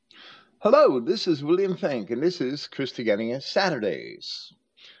Hello, this is William Fink, and this is Christogenea Saturdays.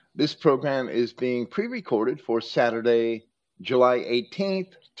 This program is being pre recorded for Saturday, July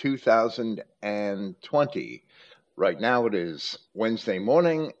 18th, 2020. Right now it is Wednesday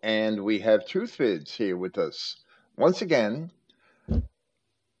morning, and we have Truth Vids here with us once again.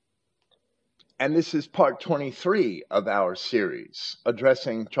 And this is part 23 of our series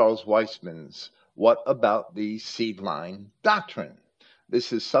addressing Charles Weisman's What About the Seedline Doctrine?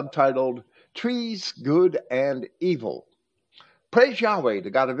 This is subtitled Trees, Good and Evil. Praise Yahweh, the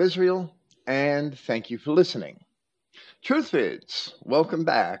God of Israel, and thank you for listening. Truth Vids, welcome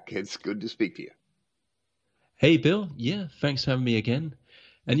back. It's good to speak to you. Hey Bill, yeah, thanks for having me again.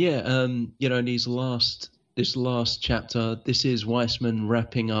 And yeah, in this last chapter, this is Weissman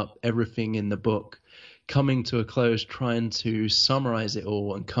wrapping up everything in the book, coming to a close, trying to summarize it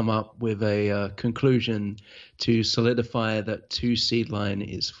all and come up with a conclusion to solidify that two Seedline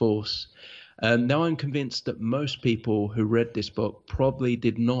is false. Now I'm convinced that most people who read this book probably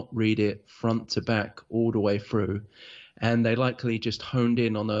did not read it front to back all the way through, and they likely just honed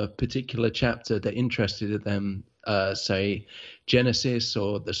in on a particular chapter that interested them, say Genesis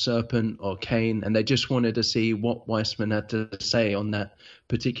or the serpent or Cain, and they just wanted to see what Weissman had to say on that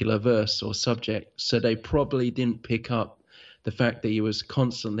particular verse or subject. So they probably didn't pick up the fact that he was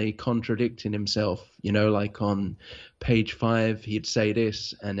constantly contradicting himself. Like on page 5, he'd say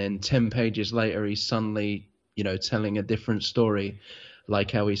this, and then 10 pages later, he's suddenly, telling a different story,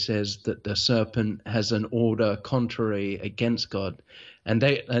 like how he says that the serpent has an order contrary against God, and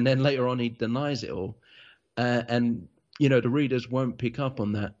then later on he denies it all, and the readers won't pick up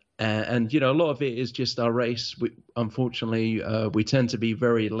on that. And a lot of it is just our race. Unfortunately, we tend to be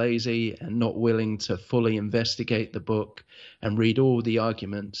very lazy and not willing to fully investigate the book and read all the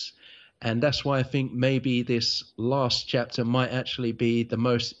arguments. And that's why I think maybe this last chapter might actually be the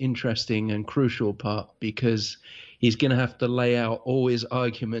most interesting and crucial part, because he's going to have to lay out all his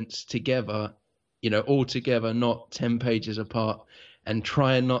arguments together, all together, not 10 pages apart, and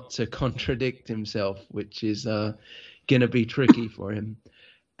try not to contradict himself, which is going to be tricky for him.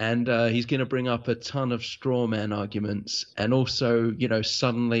 And he's going to bring up a ton of straw man arguments, and also,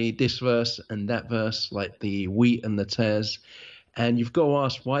 suddenly this verse and that verse, like the wheat and the tares. And you've got to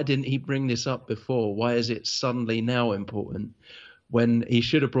ask, why didn't he bring this up before? Why is it suddenly now important, when he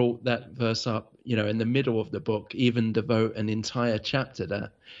should have brought that verse up, in the middle of the book, even devote an entire chapter to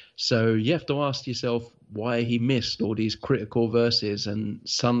that? So you have to ask yourself why he missed all these critical verses, and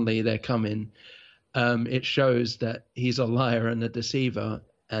suddenly they're coming. It shows that he's a liar and a deceiver,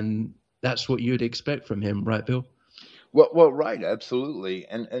 and that's what you'd expect from him, right, Bill? Well, right, absolutely.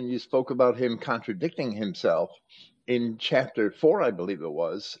 And you spoke about him contradicting himself. In chapter 4, I believe it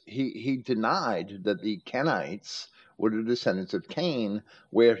was, he denied that the Kenites were the descendants of Cain,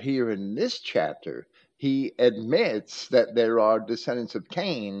 where here in this chapter, he admits that there are descendants of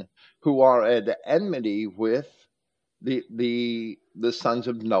Cain who are at enmity with the sons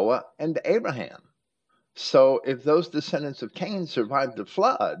of Noah and Abraham. So if those descendants of Cain survived the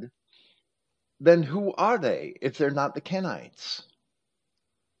flood, then who are they if they're not the Kenites?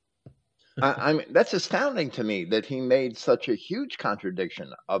 I mean, that's astounding to me that he made such a huge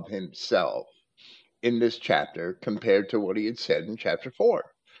contradiction of himself in this chapter compared to what he had said in chapter 4.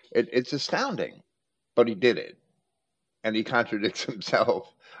 It's astounding, but he did it. And he contradicts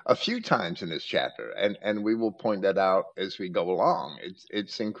himself a few times in this chapter, and we will point that out as we go along.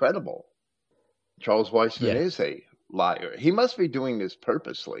 It's incredible. Charles Weissman Yeah. is a liar. He must be doing this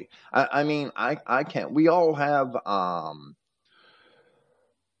purposely. I mean, I can't. We all have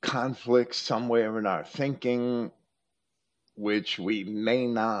conflicts somewhere in our thinking, which we may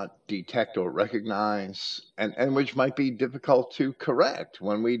not detect or recognize, and which might be difficult to correct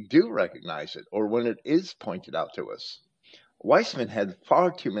when we do recognize it or when it is pointed out to us. Weissman had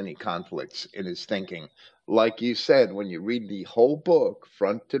far too many conflicts in his thinking. Like you said, when you read the whole book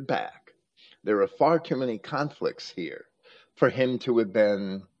front to back, there are far too many conflicts here for him to have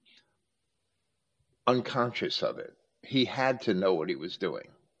been unconscious of it. He had to know what he was doing.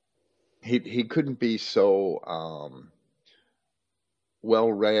 He couldn't be so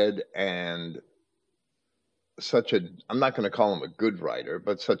well read and such a, I'm not going to call him a good writer,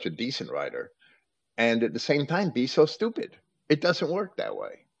 but such a decent writer, and at the same time be so stupid. It doesn't work that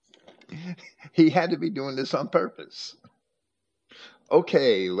way. He had to be doing this on purpose.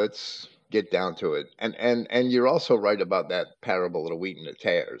 Okay, let's get down to it. And you're also right about that parable of the wheat and the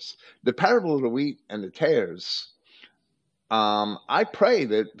tares. The parable of the wheat and the tares. I pray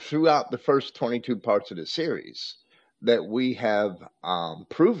that throughout the first 22 parts of the series, that we have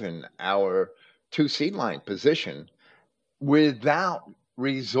proven our two seed line position without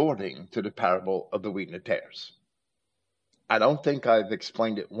resorting to the parable of the wheat and the tares. I don't think I've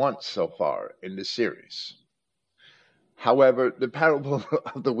explained it once so far in this series. However, the parable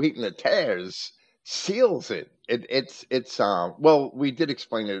of the wheat and the tares seals it. Well, we did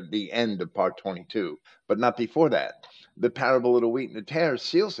explain it at the end of part 22, but not before that. The parable of the wheat and the tares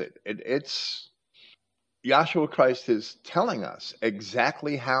seals it. It's Yahshua Christ is telling us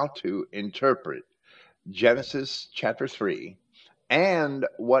exactly how to interpret Genesis chapter 3 and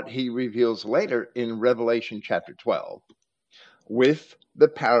what he reveals later in Revelation chapter 12 with the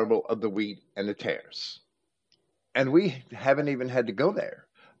parable of the wheat and the tares. And we haven't even had to go there,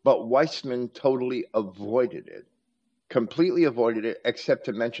 but Weisman totally avoided it, completely avoided it, except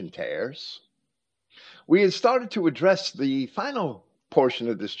to mention tares. We had started to address the final portion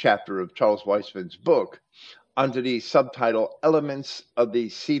of this chapter of Charles Weisman's book under the subtitle Elements of the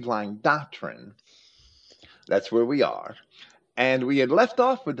Seedline Doctrine. That's where we are. And we had left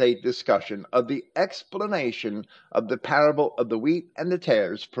off with a discussion of the explanation of the parable of the wheat and the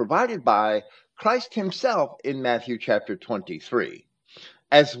tares provided by Christ himself in Matthew chapter 23,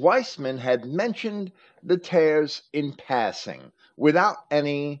 as Weisman had mentioned the tares in passing without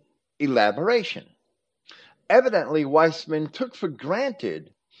any elaboration. Evidently, Weisman took for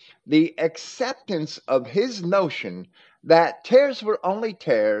granted the acceptance of his notion that tares were only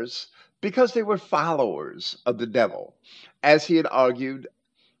tares because they were followers of the devil, as he had argued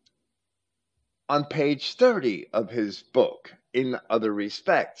on page 30 of his book, in other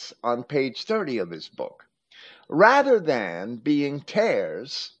respects, on page 30 of his book, rather than being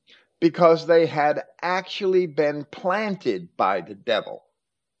tares because they had actually been planted by the devil.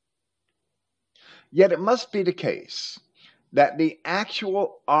 Yet it must be the case that the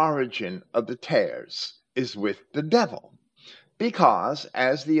actual origin of the tares is with the devil, because,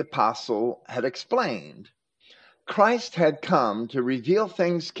 as the apostle had explained, Christ had come to reveal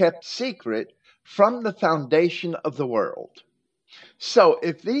things kept secret from the foundation of the world. So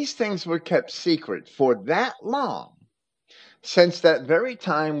if these things were kept secret for that long, since that very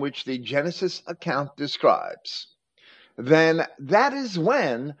time which the Genesis account describes, then that is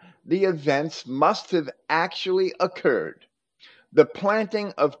when the events must have actually occurred. The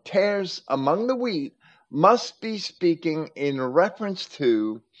planting of tares among the wheat must be speaking in reference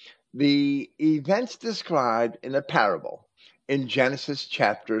to the events described in a parable in Genesis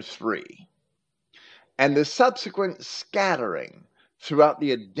chapter 3, and the subsequent scattering throughout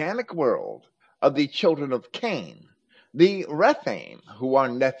the Adamic world of the children of Cain, the Rephaim, who are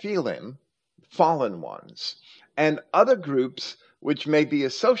Nephilim, fallen ones, and other groups which may be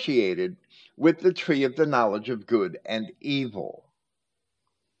associated with the tree of the knowledge of good and evil.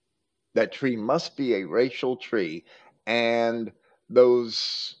 That tree must be a racial tree, and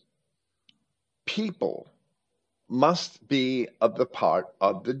those people must be of the part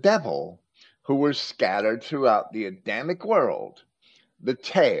of the devil who were scattered throughout the Adamic world, the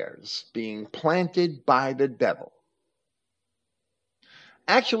tares being planted by the devil.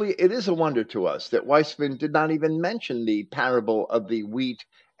 Actually, it is a wonder to us that Weisman did not even mention the parable of the wheat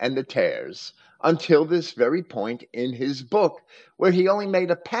and the tares until this very point in his book, where he only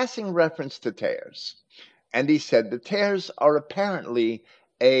made a passing reference to tares. And he said the tares are apparently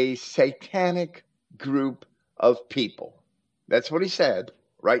a satanic group of people. That's what he said,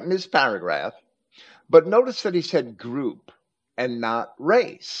 right in his paragraph. But notice that he said group and not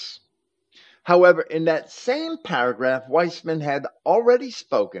race. However, in that same paragraph, Weisman had already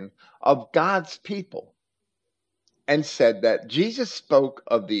spoken of God's people and said that Jesus spoke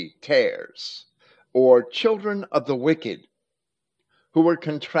of the tares, or children of the wicked, who were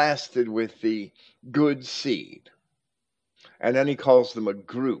contrasted with the good seed. And then he calls them a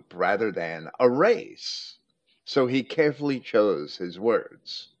group rather than a race. So he carefully chose his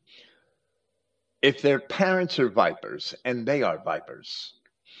words. If their parents are vipers, and they are vipers,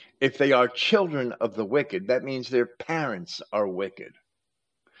 if they are children of the wicked, that means their parents are wicked.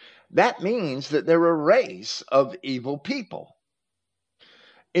 That means that they're a race of evil people.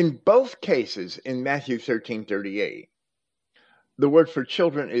 In both cases, in Matthew 13:38, the word for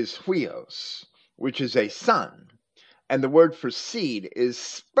children is huios, which is a son, and the word for seed is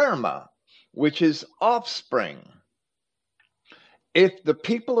sperma, which is offspring. If the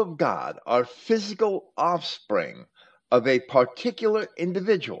people of God are physical offspring of a particular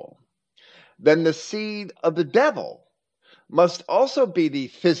individual, then the seed of the devil must also be the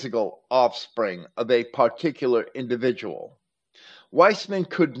physical offspring of a particular individual. Weisman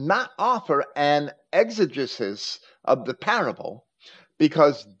could not offer an exegesis of the parable,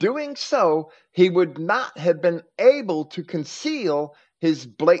 because doing so, he would not have been able to conceal his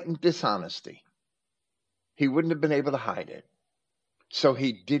blatant dishonesty. He wouldn't have been able to hide it. So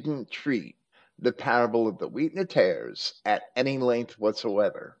he didn't treat the parable of the wheat and the tares at any length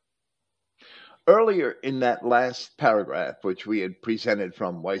whatsoever. Earlier in that last paragraph, which we had presented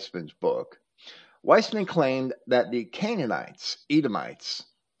from Weisman's book, Weisman claimed that the Canaanites, Edomites,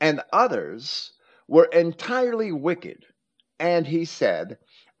 and others were entirely wicked. And he said,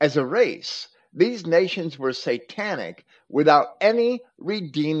 as a race, these nations were satanic without any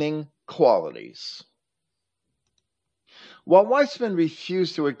redeeming qualities. While Weisman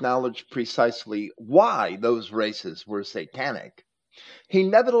refused to acknowledge precisely why those races were satanic, he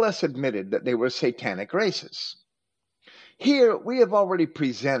nevertheless admitted that they were satanic races. Here we have already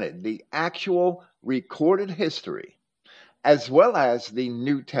presented the actual recorded history as well as the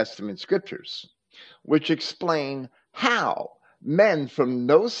New Testament scriptures, which explain how men from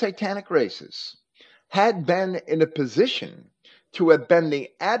those satanic races had been in a position to have been the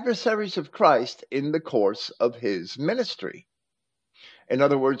adversaries of Christ in the course of his ministry. In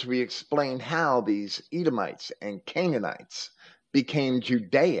other words, we explained how these Edomites and Canaanites became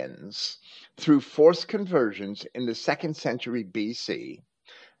Judeans through forced conversions in the 2nd century BC,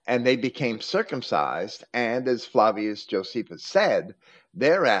 and they became circumcised, and as Flavius Josephus said,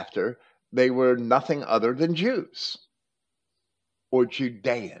 thereafter they were nothing other than Jews or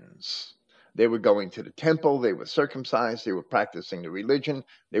Judeans. They were going to the temple, they were circumcised, they were practicing the religion,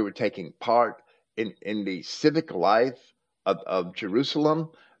 they were taking part in the civic life of Jerusalem.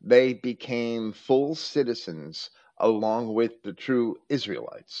 They became full citizens along with the true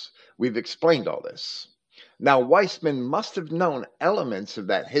Israelites. We've explained all this. Now, Weisman must have known elements of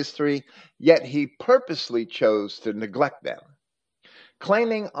that history, yet he purposely chose to neglect them,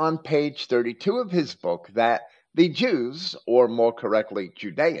 claiming on page 32 of his book that the Jews, or more correctly,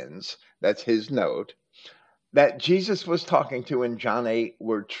 Judeans, that's his note, that Jesus was talking to in John 8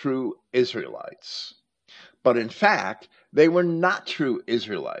 were true Israelites. But in fact, they were not true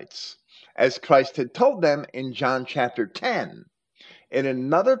Israelites, as Christ had told them in John chapter 10, in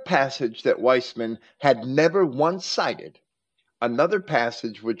another passage that Weisman had never once cited, another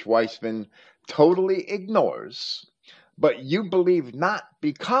passage which Weisman totally ignores. But you believe not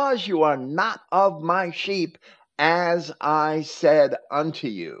because you are not of my sheep, as I said unto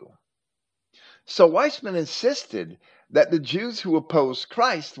you. So Weisman insisted that the Jews who opposed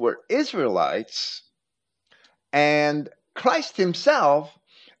Christ were Israelites, and Christ himself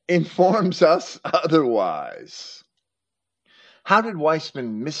informs us otherwise. How did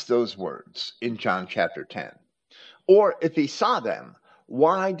Weisman miss those words in John chapter 10? Or if he saw them,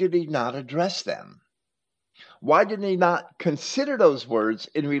 why did he not address them? Why did he not consider those words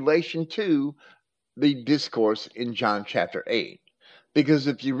in relation to the discourse in John chapter 8? Because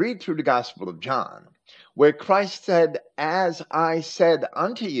if you read through the Gospel of John, where Christ said, as I said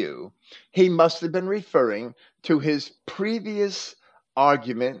unto you, he must have been referring to his previous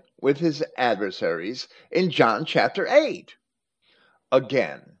argument with his adversaries in John chapter 8.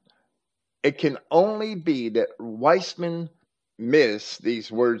 Again, it can only be that Weisman missed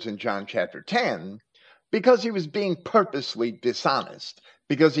these words in John chapter 10 because he was being purposely dishonest,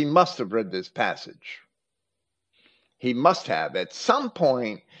 because he must have read this passage. He must have, at some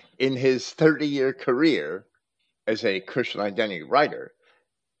point in his 30-year career as a Christian identity writer,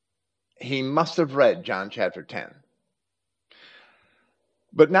 he must have read John chapter 10.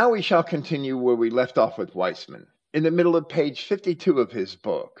 But now we shall continue where we left off with Weisman, in the middle of page 52 of his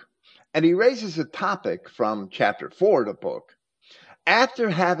book. And he raises a topic from chapter 4 of the book, after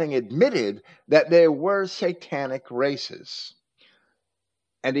having admitted that there were satanic races.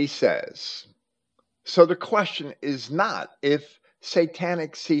 And he says, so the question is not if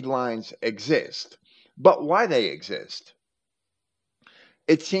satanic seed lines exist, but why they exist.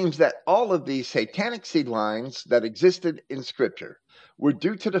 It seems that all of these satanic seed lines that existed in Scripture were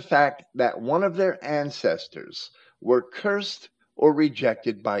due to the fact that one of their ancestors were cursed or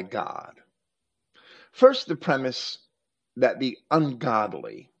rejected by God. First, the premise that the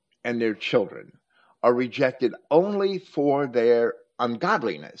ungodly and their children are rejected only for their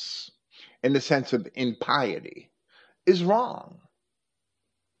ungodliness, in the sense of impiety, is wrong.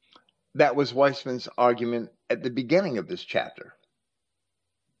 That was Weisman's argument at the beginning of this chapter,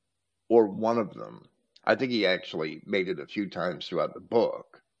 or one of them. I think he actually made it a few times throughout the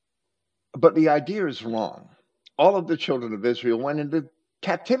book. But the idea is wrong. All of the children of Israel went into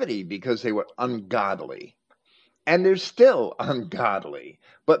captivity because they were ungodly. And they're still ungodly,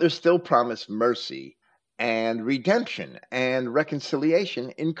 but they're still promised mercy and redemption and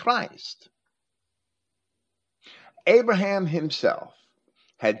reconciliation in Christ. Abraham himself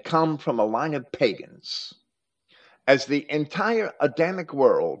had come from a line of pagans, as the entire Adamic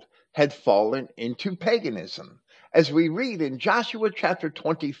world had fallen into paganism, as we read in Joshua chapter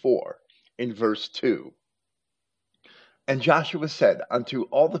 24 in verse 2. And Joshua said unto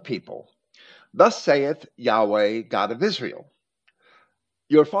all the people, Thus saith Yahweh God of Israel,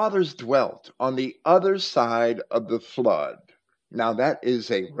 your fathers dwelt on the other side of the flood. Now that is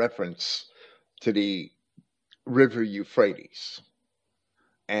a reference to the river Euphrates.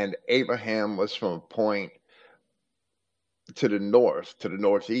 And Abraham was from a point to the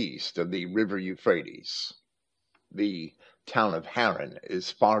northeast of the river Euphrates. The town of Haran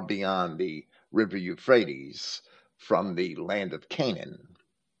is far beyond the river Euphrates from the land of Canaan.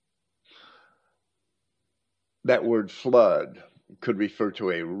 That word flood could refer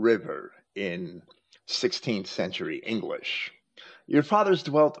to a river in 16th century English. Your fathers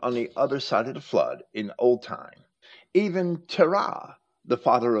dwelt on the other side of the flood in old time. Even Terah, the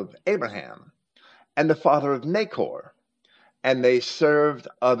father of Abraham, and the father of Nahor, and they served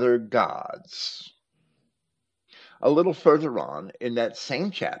other gods. A little further on in that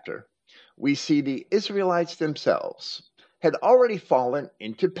same chapter, we see the Israelites themselves had already fallen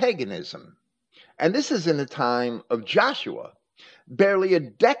into paganism. And this is in the time of Joshua, barely a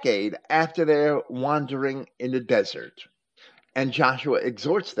decade after their wandering in the desert. And Joshua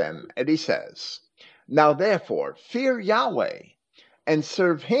exhorts them, and he says, Now therefore, fear Yahweh, and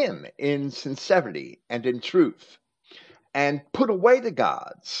serve him in sincerity and in truth, and put away the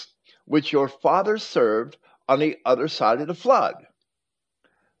gods which your fathers served on the other side of the flood,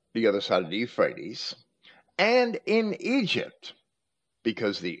 the other side of the Euphrates, and in Egypt,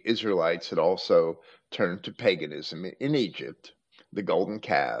 because the Israelites had also turned to paganism in Egypt, the golden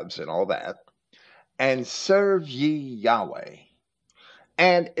calves and all that, and serve ye Yahweh.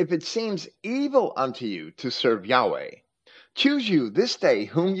 And if it seems evil unto you to serve Yahweh, choose you this day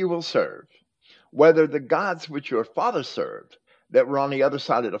whom you will serve, whether the gods which your fathers served that were on the other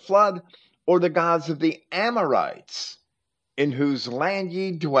side of the flood, or the gods of the Amorites, in whose land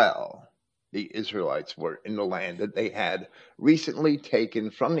ye dwell. The Israelites were in the land that they had recently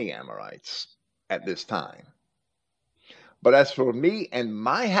taken from the Amorites at this time. But as for me and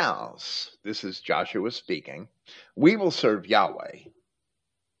my house, this is Joshua speaking, we will serve Yahweh.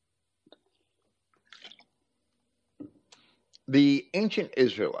 The ancient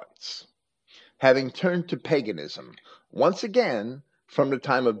Israelites, having turned to paganism, once again from the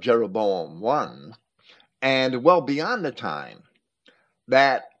time of Jeroboam I, and well beyond the time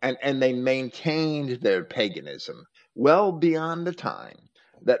that, and they maintained their paganism well beyond the time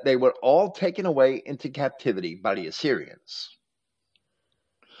that they were all taken away into captivity by the Assyrians.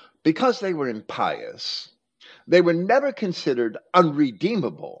 Because they were impious, they were never considered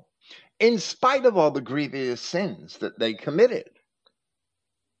unredeemable, in spite of all the grievous sins that they committed.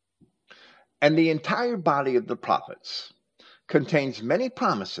 And the entire body of the prophets contains many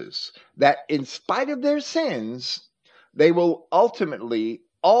promises that in spite of their sins, they will ultimately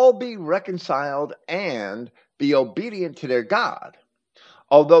all be reconciled and be obedient to their God,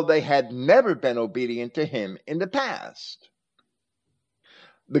 although they had never been obedient to him in the past.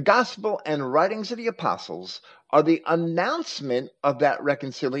 The gospel and writings of the apostles are the announcement of that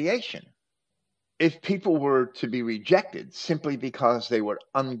reconciliation. If people were to be rejected simply because they were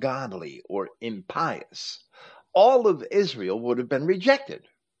ungodly or impious, all of Israel would have been rejected.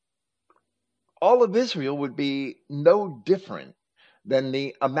 All of Israel would be no different than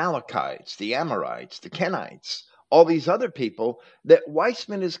the Amalekites, the Amorites, the Kenites, all these other people that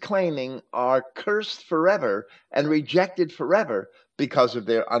Weisman is claiming are cursed forever and rejected forever because of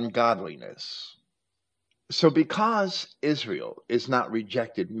their ungodliness. So because Israel is not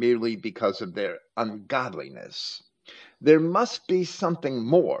rejected merely because of their ungodliness, there must be something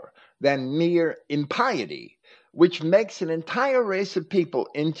more than mere impiety, which makes an entire race of people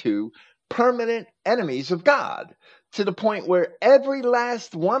into permanent enemies of God, to the point where every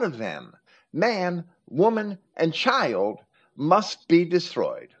last one of them, man, woman, and child, must be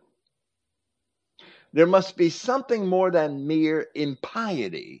destroyed. There must be something more than mere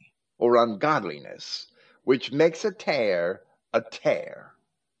impiety or ungodliness, which makes a tear a tear.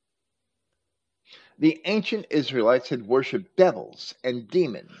 The ancient Israelites had worshipped devils and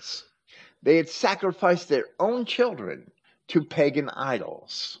demons. They had sacrificed their own children to pagan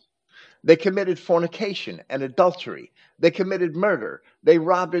idols. They committed fornication and adultery. They committed murder. They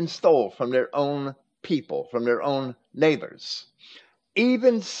robbed and stole from their own people, from their own neighbors,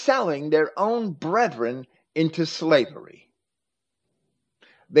 even selling their own brethren into slavery.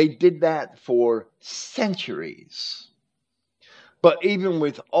 They did that for centuries. But even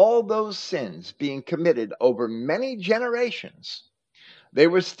with all those sins being committed over many generations, they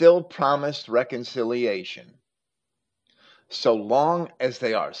were still promised reconciliation. So long as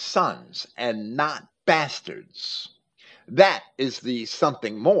they are sons and not bastards. That is the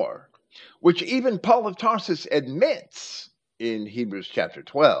something more, which even Paul of Tarsus admits in Hebrews chapter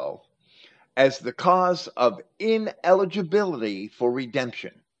 12 as the cause of ineligibility for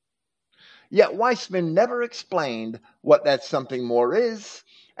redemption. Yet Weisman never explained what that something more is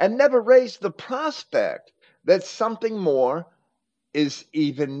and never raised the prospect that something more is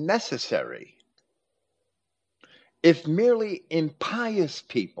even necessary. If merely impious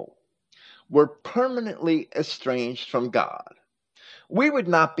people were permanently estranged from God, we would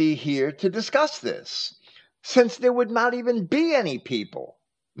not be here to discuss this, since there would not even be any people.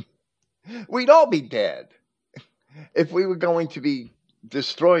 We'd all be dead if we were going to be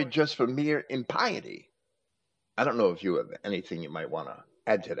destroyed just for mere impiety. I don't know if you have anything you might want to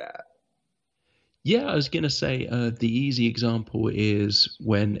add to that. Yeah, I was going to say the easy example is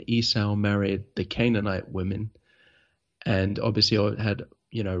when Esau married the Canaanite women, and obviously had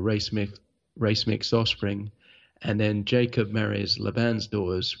race mixed offspring. And then Jacob marries Laban's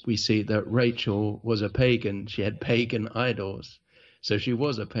daughters. We see that Rachel was a pagan. She had pagan idols, so she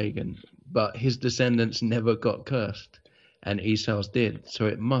was a pagan. But his descendants never got cursed, and Esau's did. So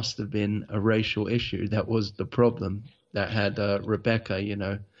it must have been a racial issue that was the problem that had Rebecca,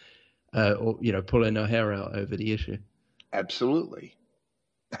 pulling her hair out over the issue. Absolutely.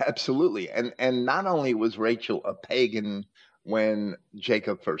 Absolutely. And not only was Rachel a pagan when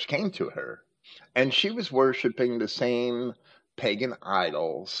Jacob first came to her, and she was worshiping the same pagan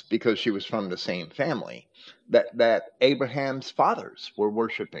idols because she was from the same family that Abraham's fathers were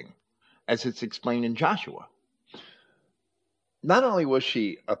worshiping, as it's explained in Joshua. Not only was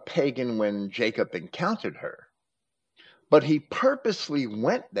she a pagan when Jacob encountered her, but he purposely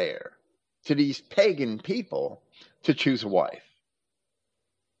went there to these pagan people to choose a wife.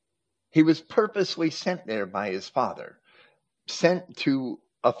 He was purposely sent there by his father, sent to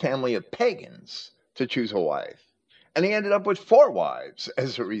a family of pagans to choose a wife. And he ended up with 4 wives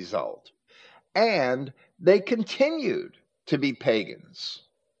as a result. And they continued to be pagans.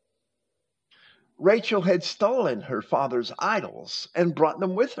 Rachel had stolen her father's idols and brought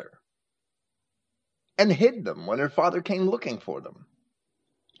them with her and hid them when her father came looking for them.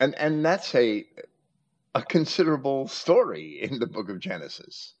 And that's a considerable story in the book of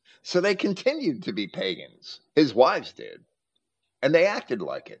Genesis. So they continued to be pagans. His wives did. And they acted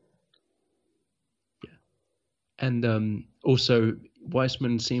like it. Yeah. And also,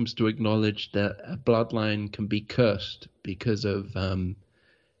 Weisman seems to acknowledge that a bloodline can be cursed because of, I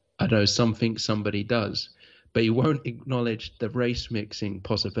don't know, something somebody does. But he won't acknowledge the race mixing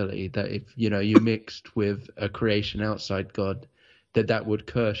possibility that if, you mixed with a creation outside God, that would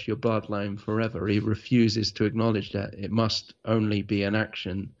curse your bloodline forever. He refuses to acknowledge that. It must only be an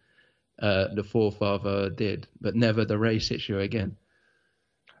action the forefather did, but never the race issue again.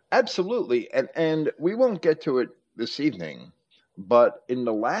 Absolutely. And we won't get to it this evening, but in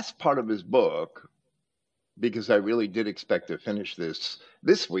the last part of his book, because I really did expect to finish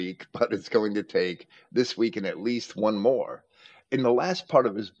this week, but it's going to take this week and at least one more. In the last part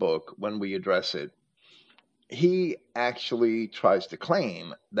of his book, when we address it, he actually tries to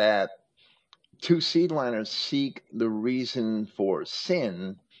claim that 2 seedliners seek the reason for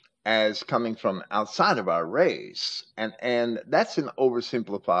sin as coming from outside of our race. And that's an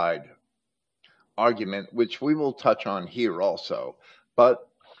oversimplified argument, which we will touch on here also. But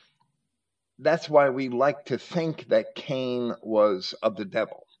that's why we like to think that Cain was of the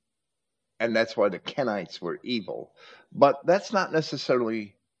devil. And that's why the Kenites were evil. But that's not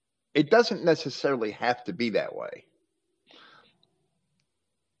necessarily, it doesn't necessarily have to be that way.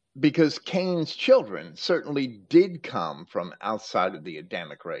 Because Cain's children certainly did come from outside of the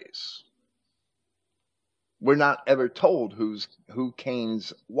Adamic race. We're not ever told who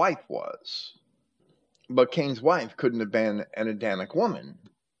Cain's wife was. But Cain's wife couldn't have been an Adamic woman.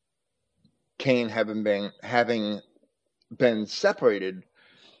 Cain having been separated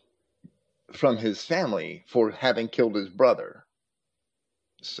from his family for having killed his brother.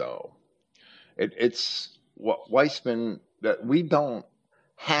 So it's what Weisman, that we don't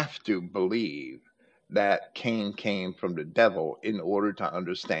have to believe that Cain came from the devil in order to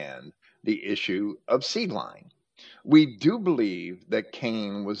understand the issue of Seedline. We do believe that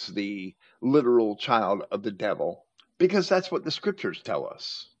Cain was the literal child of the devil because that's what the scriptures tell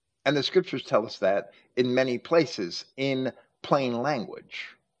us. And the scriptures tell us that in many places in plain language.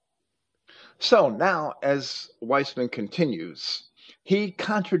 So now, as Weisman continues, he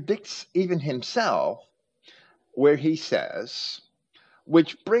contradicts even himself where he says,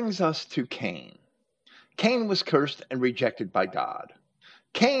 which brings us to Cain. Cain was cursed and rejected by God.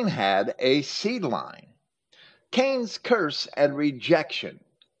 Cain had a seed line. Cain's curse and rejection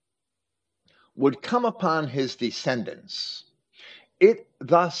would come upon his descendants, it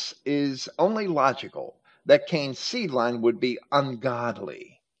thus is only logical that Cain's seed line would be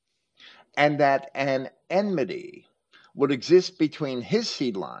ungodly, and that an enmity would exist between his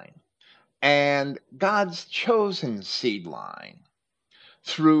seed line and God's chosen seed line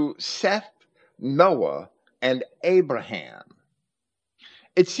through Seth, Noah, and Abraham.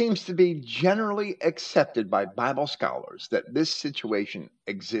 It seems to be generally accepted by Bible scholars that this situation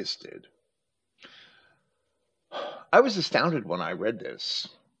existed. I was astounded when I read this.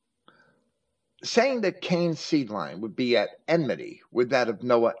 Saying that Cain's seed line would be at enmity with that of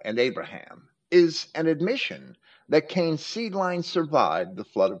Noah and Abraham is an admission that Cain's seed line survived the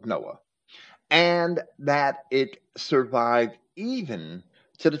flood of Noah, and that it survived even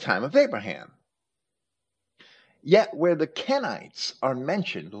to the time of Abraham. Yet where the Kenites are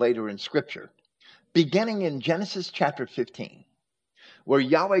mentioned later in Scripture, beginning in Genesis chapter 15, where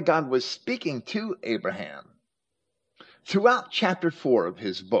Yahweh God was speaking to Abraham, throughout chapter 4 of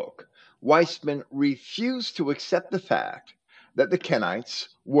his book, Weisman refused to accept the fact that the Kenites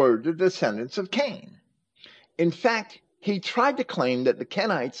were the descendants of Cain. In fact, he tried to claim that the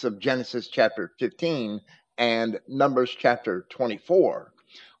Kenites of Genesis chapter 15 and Numbers chapter 24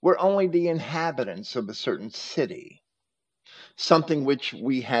 were only the inhabitants of a certain city, something which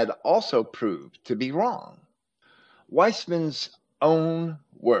we had also proved to be wrong. Weisman's own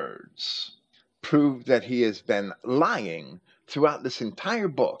words prove that he has been lying throughout this entire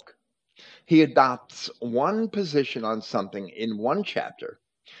book. He adopts one position on something in one chapter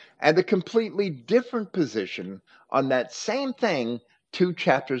and a completely different position on that same thing 2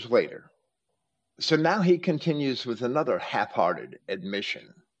 chapters later. So now he continues with another half-hearted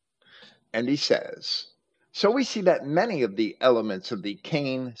admission. And he says, so we see that many of the elements of the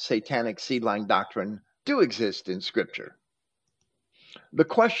Cain satanic seedline doctrine do exist in Scripture. The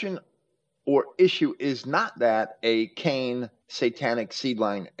question or issue is not that a Cain satanic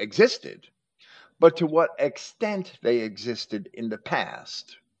seedline existed, but to what extent they existed in the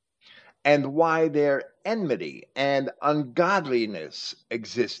past, and why their enmity and ungodliness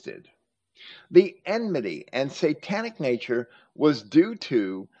existed. The enmity and satanic nature was due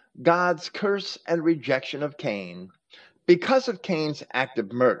to God's curse and rejection of Cain because of Cain's act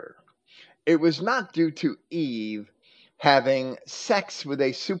of murder. It was not due to Eve having sex with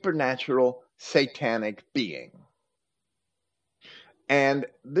a supernatural satanic being. And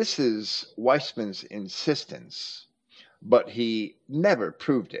this is Weisman's insistence, but he never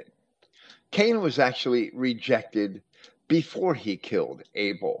proved it. Cain was actually rejected before he killed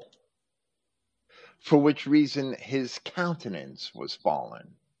Abel, for which reason his countenance was fallen.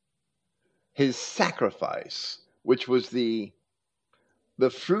 His sacrifice, which was the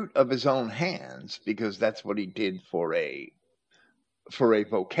fruit of his own hands, because that's what he did for a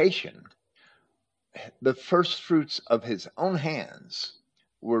vocation, the first fruits of his own hands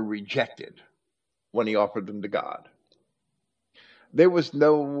were rejected when he offered them to God. There was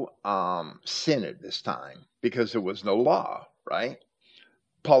no sin at this time because there was no law, right?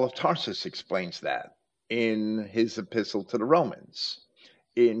 Paul of Tarsus explains that in his epistle to the Romans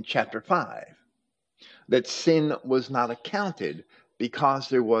in chapter 5, that sin was not accounted because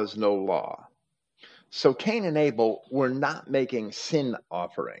there was no law. So Cain and Abel were not making sin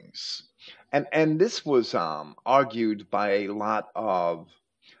offerings. And this was argued by a lot of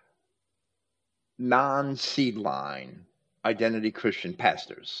non-seedline identity Christian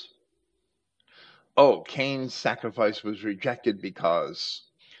pastors. Oh, Cain's sacrifice was rejected because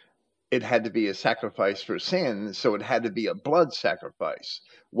it had to be a sacrifice for sin, so it had to be a blood sacrifice.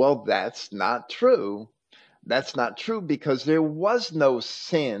 Well, that's not true. That's not true because there was no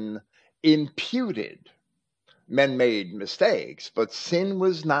sin imputed. Men made mistakes, but sin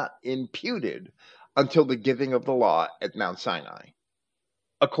was not imputed until the giving of the law at Mount Sinai,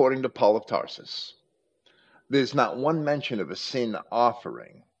 according to Paul of Tarsus. There's not one mention of a sin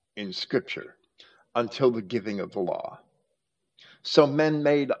offering in Scripture until the giving of the law. So men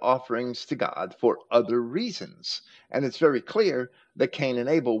made offerings to God for other reasons, and it's very clear that Cain and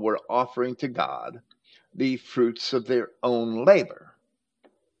Abel were offering to God the fruits of their own labor.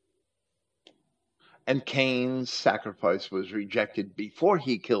 And Cain's sacrifice was rejected before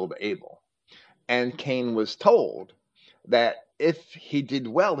he killed Abel. And Cain was told that if he did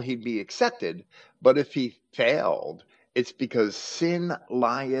well, he'd be accepted. But if he failed, it's because sin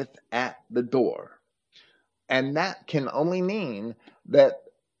lieth at the door. And that can only mean that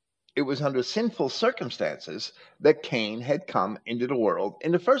it was under sinful circumstances that Cain had come into the world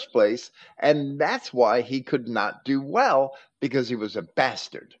in the first place. And that's why he could not do well, because he was a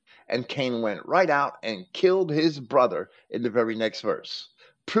bastard. And Cain went right out and killed his brother in the very next verse,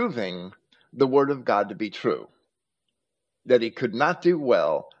 proving the word of God to be true, that he could not do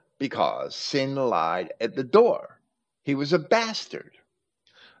well because sin lied at the door. He was a bastard.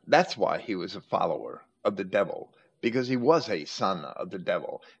 That's why he was a follower of the devil, because he was a son of the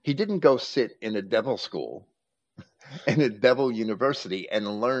devil. He didn't go sit in a devil school, in a devil university,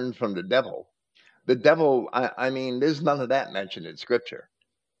 and learn from the devil. The devil, I mean, there's none of that mentioned in Scripture.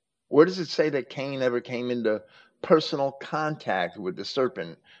 Where does it say that Cain ever came into personal contact with the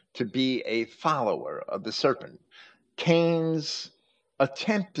serpent to be a follower of the serpent? Cain's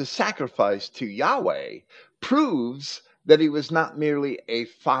attempt to sacrifice to Yahweh proves that he was not merely a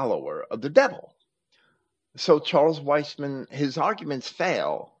follower of the devil. So Charles Weisman, his arguments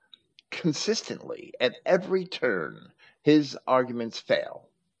fail consistently at every turn. His arguments fail.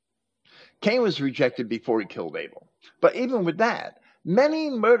 Cain was rejected before he killed Abel. But even with that, many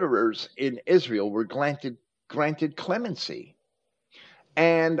murderers in Israel were granted clemency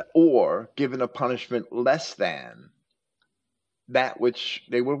and or given a punishment less than that which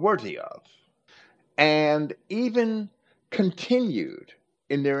they were worthy of, and even continued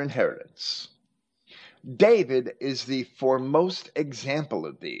in their inheritance. David is the foremost example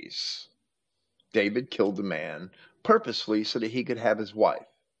of these. David killed the man purposely so that he could have his wife.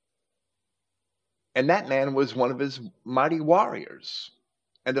 And that man was one of his mighty warriors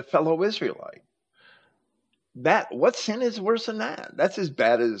and a fellow Israelite. What sin is worse than that? That's as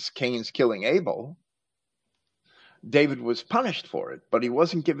bad as Cain's killing Abel. David was punished for it, but he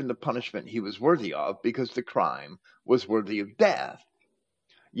wasn't given the punishment he was worthy of because the crime was worthy of death.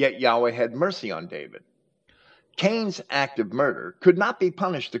 Yet Yahweh had mercy on David. Cain's act of murder could not be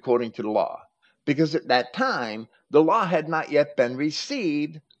punished according to the law because at that time the law had not yet been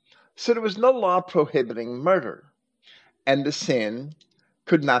received, so there was no law prohibiting murder, and the sin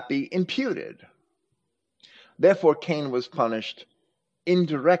could not be imputed. Therefore, Cain was punished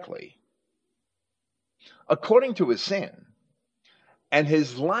indirectly according to his sin, and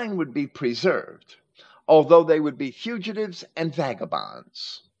his line would be preserved, although they would be fugitives and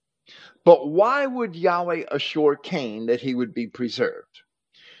vagabonds. But why would Yahweh assure Cain that he would be preserved,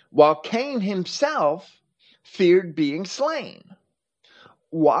 while Cain himself feared being slain?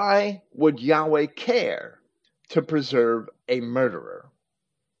 Why would Yahweh care to preserve a murderer?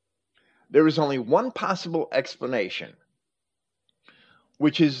 There is only one possible explanation,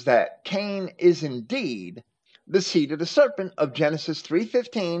 which is that Cain is indeed the seed of the serpent of Genesis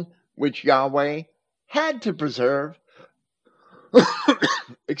 3:15, which Yahweh had to preserve,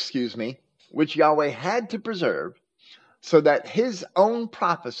 which Yahweh had to preserve so that his own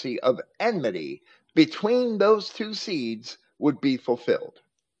prophecy of enmity between those two seeds would be fulfilled.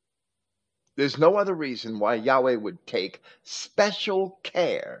 There's no other reason why Yahweh would take special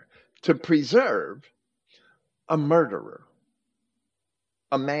care to preserve a murderer,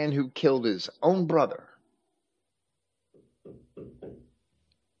 a man who killed his own brother.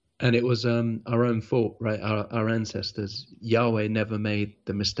 And it was our own fault, right? Our ancestors. Yahweh never made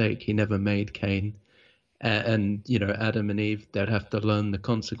the mistake. He never made Cain. And Adam and Eve, they'd have to learn the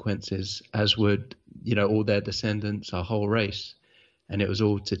consequences, as would, all their descendants, our whole race. And it was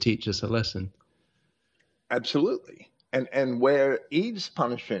all to teach us a lesson. Absolutely. And where Eve's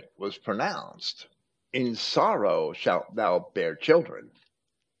punishment was pronounced, in sorrow shalt thou bear children,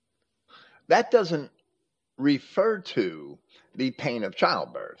 that doesn't refer to the pain of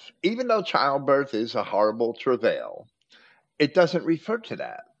childbirth. Even though childbirth is a horrible travail, it doesn't refer to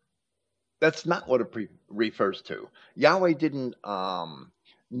that. That's not what it refers to. Yahweh didn't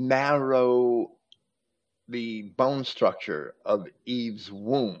narrow the bone structure of Eve's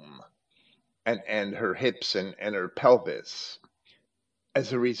womb and her hips and her pelvis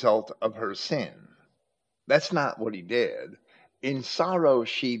as a result of her sin. That's not what he did. In sorrow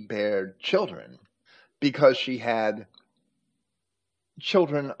she bare children because she had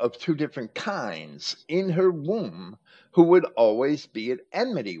children of two different kinds in her womb who would always be at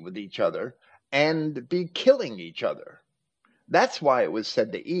enmity with each other and be killing each other. That's why it was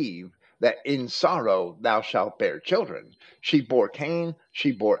said to Eve that in sorrow thou shalt bear children. She bore Cain,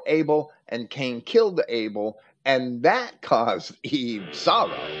 she bore Abel, and Cain killed Abel, and that caused Eve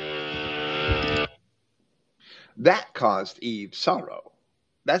sorrow. That caused Eve sorrow.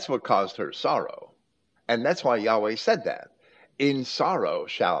 That's what caused her sorrow. And that's why Yahweh said that. In sorrow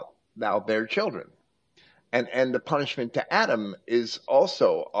shalt thou bear children. And the punishment to Adam is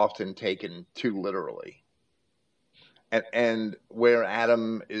also often taken too literally. And where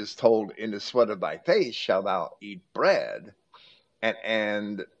Adam is told, in the sweat of thy face shalt thou eat bread,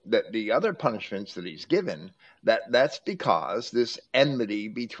 and that the other punishments that he's given, that's because this enmity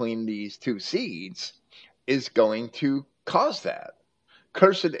between these two seeds is going to cause that.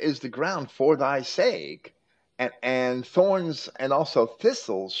 Cursed is the ground for thy sake, and thorns and also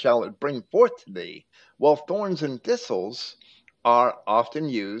thistles shall it bring forth to thee. Well, thorns and thistles are often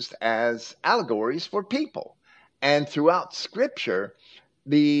used as allegories for people. And throughout Scripture,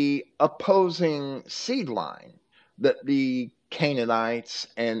 the opposing seed line that the Canaanites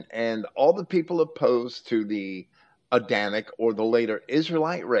and all the people opposed to the Adamic or the later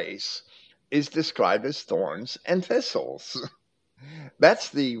Israelite race is described as thorns and thistles. That's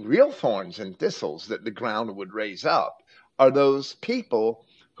the real thorns and thistles that the ground would raise up, are those people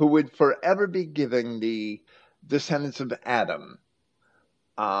who would forever be giving the descendants of Adam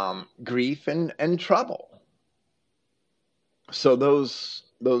grief and trouble. So those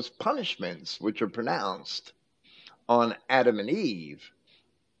punishments which are pronounced on Adam and Eve,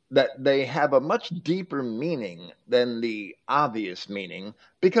 that they have a much deeper meaning than the obvious meaning,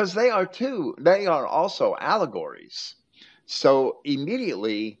 because they are also allegories. So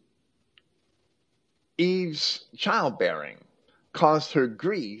immediately Eve's childbearing caused her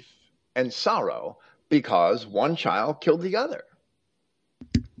grief and sorrow because one child killed the other.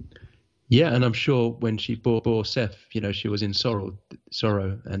 Yeah, and I'm sure when she bore Seth, she was in sorrow,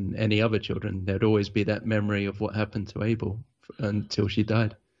 and any other children, there'd always be that memory of what happened to Abel until she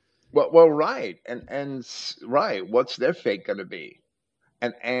died. Well, right, and right. What's their fate going to be?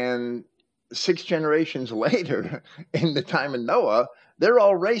 And 6 generations later, in the time of Noah, they're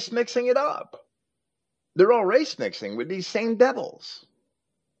all race mixing it up. They're all race mixing with these same devils.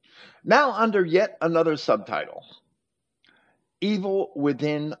 Now, under yet another subtitle, Evil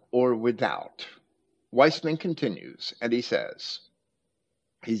Within or Without, Weisman continues, and he says,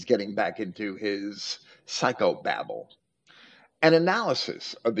 he's getting back into his psychobabble. An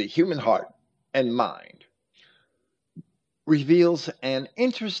analysis of the human heart and mind reveals an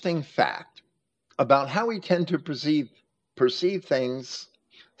interesting fact about how we tend to perceive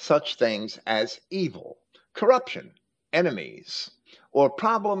such things as evil, corruption, enemies, or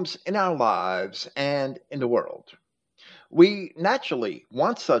problems in our lives and in the world. We naturally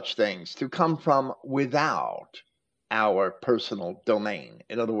want such things to come from without our personal domain,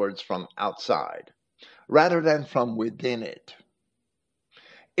 in other words, from outside, rather than from within it.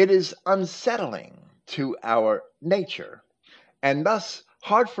 It is unsettling to our nature and thus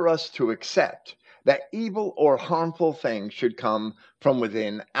hard for us to accept that evil or harmful things should come from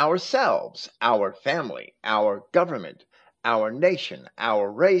within ourselves, our family, our government, our nation,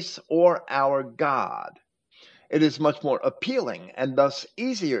 our race, or our God. It is much more appealing and thus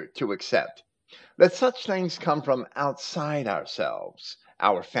easier to accept that such things come from outside ourselves,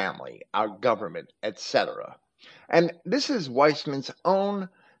 our family, our government, etc. And this is Weisman's own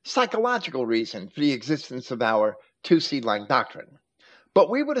psychological reason for the existence of our two-seed-line doctrine. But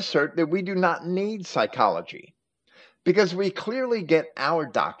we would assert that we do not need psychology because we clearly get our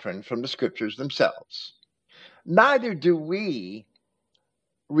doctrine from the scriptures themselves. Neither do we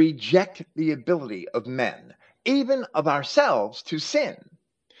reject the ability of men, even of ourselves, to sin.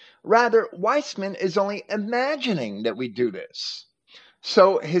 Rather, Weisman is only imagining that we do this.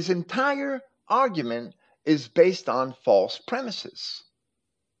 So his entire argument is based on false premises.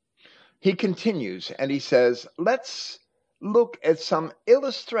 He continues and he says, let's look at some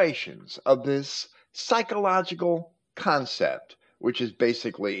illustrations of this psychological concept, which is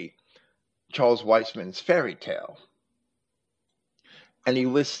basically Charles Weisman's fairy tale. And he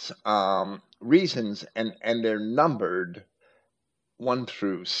lists reasons, and they're numbered 1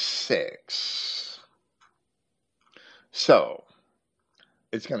 through 6. So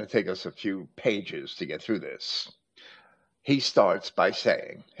it's going to take us a few pages to get through this. He starts by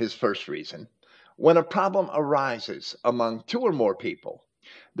saying, his first reason, when a problem arises among 2 or more people,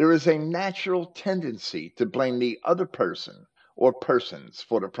 there is a natural tendency to blame the other person or persons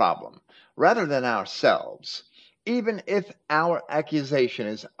for the problem, rather than ourselves, even if our accusation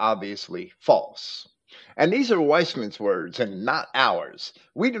is obviously false. And these are Weisman's words and not ours.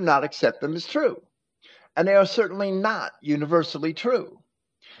 We do not accept them as true. And they are certainly not universally true.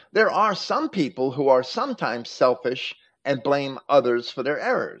 There are some people who are sometimes selfish and blame others for their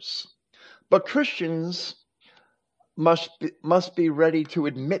errors. But Christians must be ready to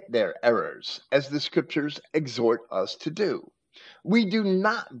admit their errors, as the scriptures exhort us to do. We do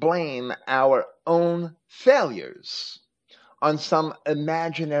not blame our own failures on some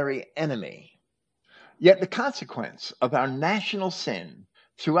imaginary enemy. Yet the consequence of our national sin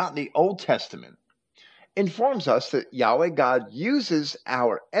throughout the Old Testament informs us that Yahweh God uses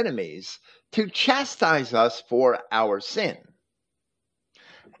our enemies to chastise us for our sin.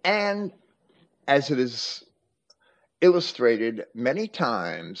 And as it is illustrated many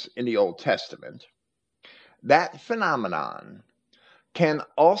times in the Old Testament, that phenomenon can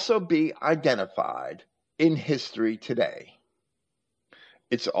also be identified in history today.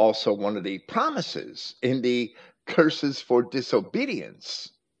 It's also one of the promises in the curses for disobedience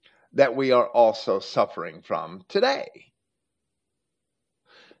that we are also suffering from today.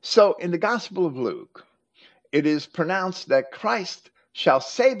 So in the Gospel of Luke, it is pronounced that Christ shall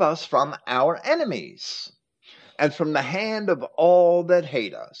save us from our enemies and from the hand of all that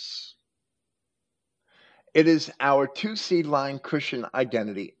hate us. It is our two Seedline Christian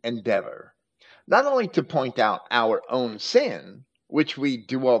identity endeavor, not only to point out our own sin, which we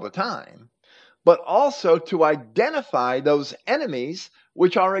do all the time, but also to identify those enemies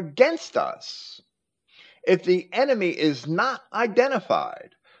which are against us. If the enemy is not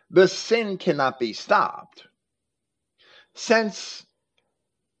identified, the sin cannot be stopped. Since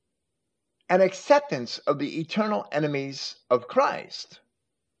an acceptance of the eternal enemies of Christ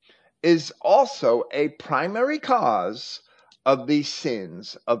is also a primary cause of the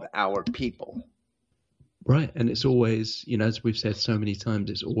sins of our people. Right, and it's always, as we've said so many times,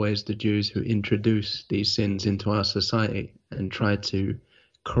 it's always the Jews who introduce these sins into our society and try to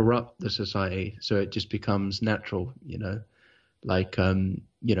corrupt the society so it just becomes natural, like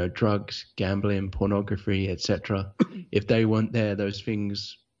drugs, gambling, pornography, etc. If they weren't there, those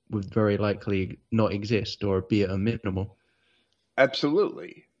things would very likely not exist or be at a minimal.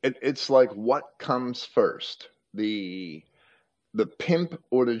 Absolutely. It's like what comes first, the pimp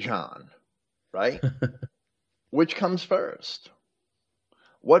or the John, right? Which comes first?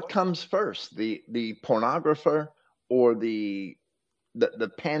 What comes first, the pornographer or the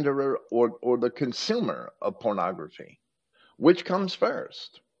panderer or the consumer of pornography? Which comes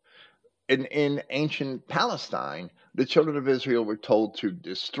first? In ancient Palestine, the children of Israel were told to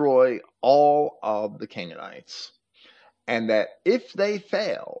destroy all of the Canaanites, and that if they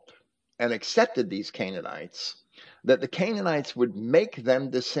failed and accepted these Canaanites, that the Canaanites would make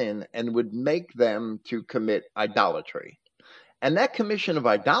them to sin and would make them to commit idolatry. And that commission of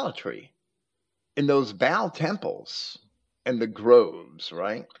idolatry in those Baal temples and the groves,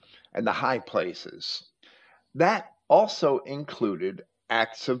 right, and the high places, that also included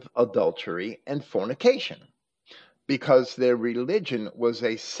acts of adultery and fornication, because their religion was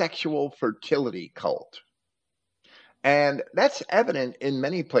a sexual fertility cult. And that's evident in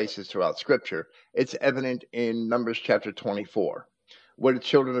many places throughout Scripture. It's evident in Numbers chapter 24, where the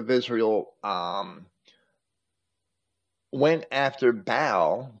children of Israel went after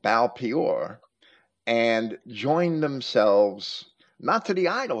Baal Peor, and joined themselves not to the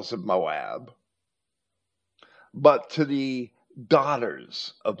idols of Moab, but to the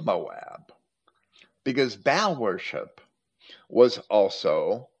daughters of Moab. Because Baal worship was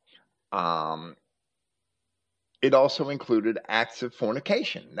also, it also included acts of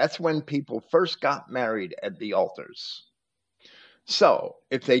fornication. That's when people first got married at the altars. So,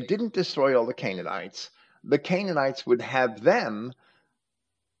 if they didn't destroy all the Canaanites would have them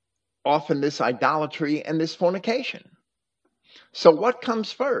off in this idolatry and this fornication. So, what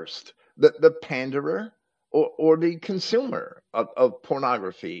comes first? The panderer or the consumer of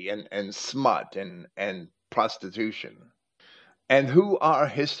pornography and smut and prostitution? And who are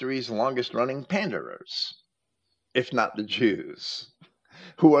history's longest running panderers, if not the Jews,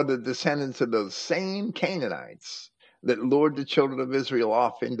 who are the descendants of those same Canaanites that lured the children of Israel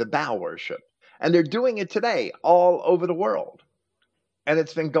off into Baal worship? And they're doing it today all over the world. And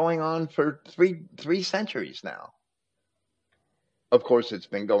it's been going on for three centuries now. Of course, it's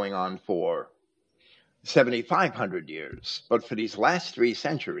been going on for 7,500 years. But for these last 3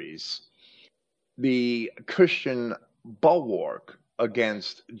 centuries, the Christian bulwark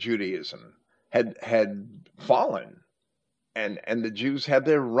against Judaism had fallen. And the Jews had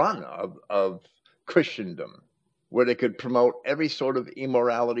their run of Christendom, where they could promote every sort of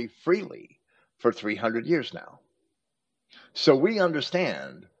immorality freely for 300 years now. So we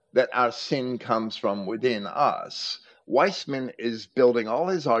understand that our sin comes from within us. Weisman is building all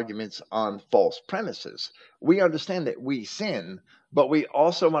his arguments on false premises. We understand that we sin, but we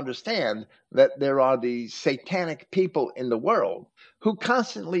also understand that there are these satanic people in the world who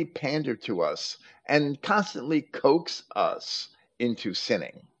constantly pander to us and constantly coax us into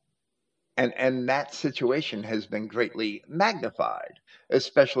sinning. And that situation has been greatly magnified,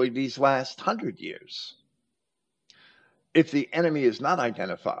 especially these last 100 years. If the enemy is not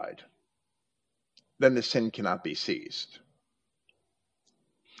identified, then the sin cannot be seized.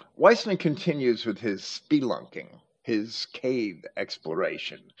 Weisman continues with his spelunking, his cave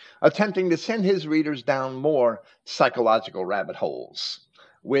exploration, attempting to send his readers down more psychological rabbit holes,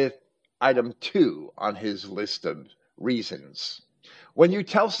 with item 2 on his list of reasons. When you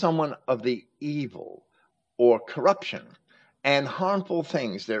tell someone of the evil or corruption and harmful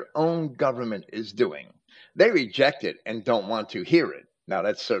things their own government is doing, they reject it and don't want to hear it. Now,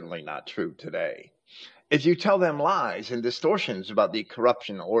 that's certainly not true today. If you tell them lies and distortions about the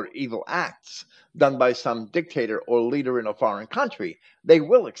corruption or evil acts done by some dictator or leader in a foreign country, they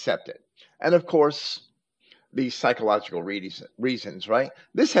will accept it. And of course, these psychological reasons, right?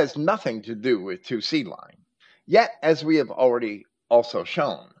 This has nothing to do with Seedline. Yet, as we have already also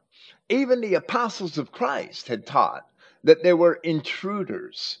shown, even the apostles of Christ had taught that there were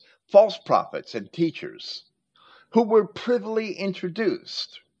intruders, false prophets, and teachers who were privily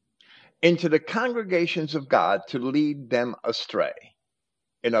introduced into the congregations of God to lead them astray.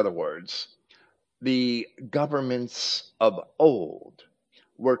 In other words, the governments of old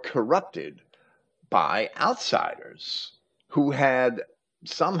were corrupted by outsiders who had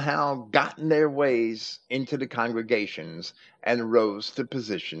somehow gotten their ways into the congregations and rose to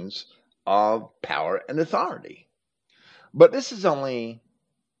positions of power and authority. But this is only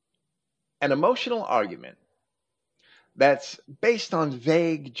an emotional argument that's based on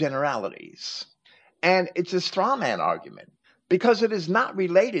vague generalities. And it's a straw man argument because it is not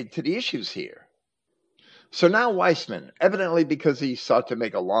related to the issues here. So now Weisman, evidently because he sought to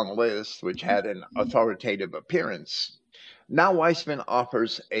make a long list which had an authoritative appearance, now Weisman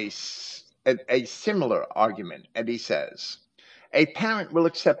offers a similar argument, and he says, a parent will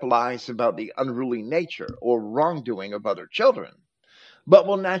accept lies about the unruly nature or wrongdoing of other children, but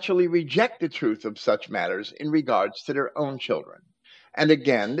will naturally reject the truth of such matters in regards to their own children. And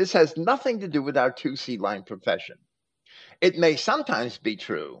again, this has nothing to do with our Seedline profession. It may sometimes be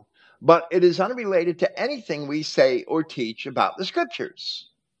true, but it is unrelated to anything we say or teach about the scriptures.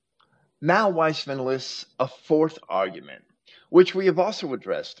 Now Weisman lists a fourth argument, which we have also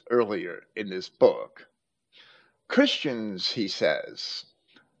addressed earlier in this book. Christians, he says,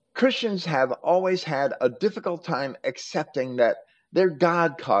 Christians have always had a difficult time accepting that their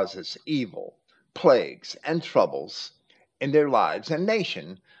God causes evil, plagues, and troubles in their lives and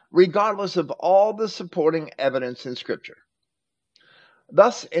nation, regardless of all the supporting evidence in Scripture.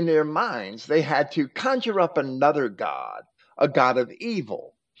 Thus, in their minds, they had to conjure up another God, a God of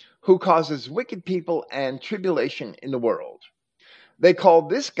evil, who causes wicked people and tribulation in the world. They called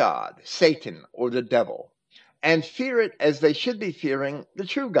this God Satan or the devil, and fear it as they should be fearing the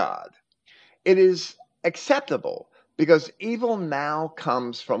true God. It is acceptable because evil now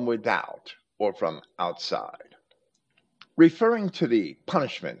comes from without or from outside. Referring to the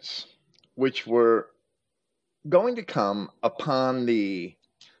punishments which were going to come upon the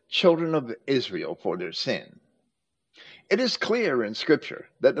children of Israel for their sin, it is clear in Scripture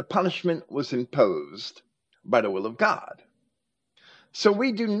that the punishment was imposed by the will of God. So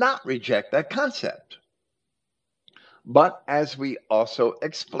we do not reject that concept. But as we also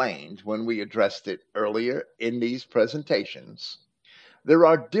explained when we addressed it earlier in these presentations, there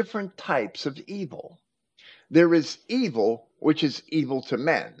are different types of evil. There is evil which is evil to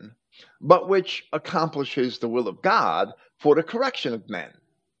men, but which accomplishes the will of God for the correction of men.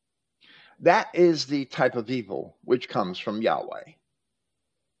 That is the type of evil which comes from Yahweh.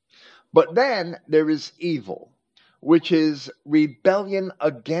 But then there is evil, which is rebellion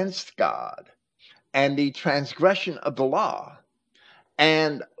against God and the transgression of the law.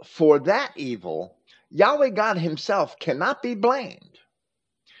 And for that evil, Yahweh God himself cannot be blamed.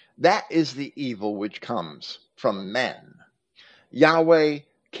 That is the evil which comes from men. Yahweh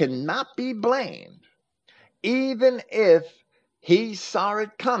cannot be blamed, even if he saw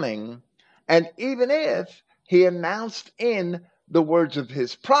it coming, and even if he announced in the words of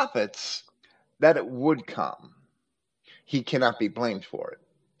his prophets that it would come. He cannot be blamed for it.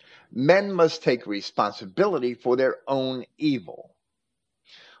 Men must take responsibility for their own evil.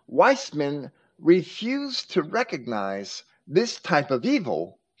 Weisman refused to recognize this type of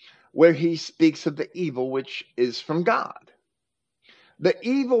evil where he speaks of the evil which is from God. The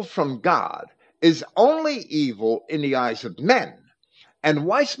evil from God is only evil in the eyes of men, and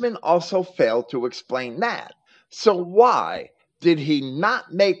Weisman also failed to explain that. So why did he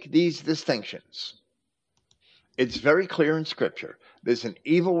not make these distinctions? It's very clear in Scripture. There's an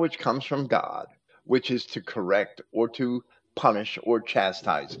evil which comes from God, which is to correct or to punish or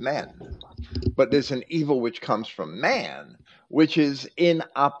chastise men. But there's an evil which comes from man, which is in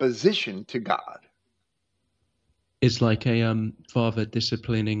opposition to God. It's like a father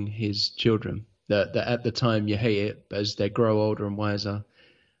disciplining his children. That at the time you hate it, but as they grow older and wiser,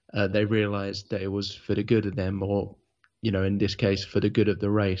 they realize that it was for the good of them, or, in this case, for the good of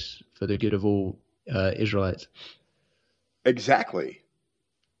the race, for the good of all Israelites. Exactly.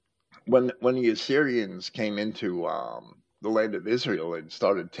 When the Assyrians came into the land of Israel and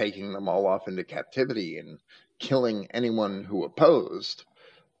started taking them all off into captivity and killing anyone who opposed,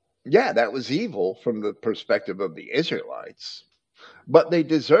 yeah, that was evil from the perspective of the Israelites, but they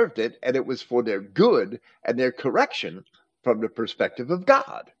deserved it, and it was for their good and their correction from the perspective of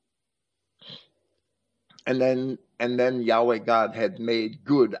God. And then Yahweh God had made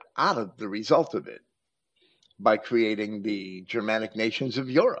good out of the result of it by creating the Germanic nations of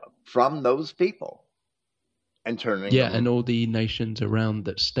Europe from those people and turning Yeah, and them all the nations around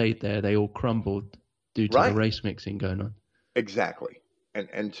that stayed there, they all crumbled due to the right. race mixing going on. Exactly.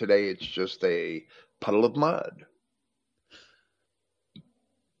 And today it's just a puddle of mud.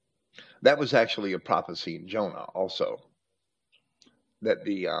 That was actually a prophecy in Jonah also, that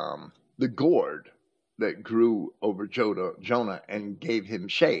the gourd that grew over Jonah and gave him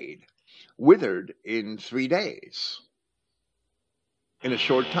shade withered in 3 days, in a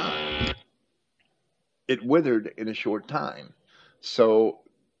short time. It withered in a short time. So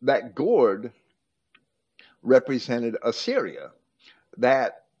that gourd represented Assyria,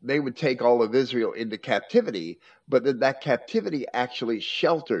 that they would take all of Israel into captivity, but that captivity actually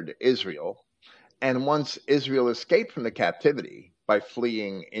sheltered Israel. And once Israel escaped from the captivity by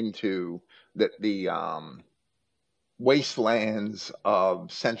fleeing into the wastelands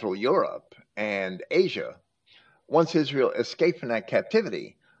of Central Europe and Asia, once Israel escaped from that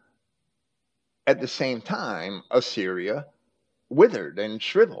captivity, at the same time, Assyria withered and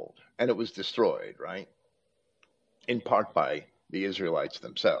shriveled, and it was destroyed, right? In part by the Israelites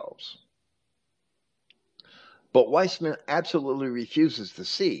themselves. But Weisman absolutely refuses to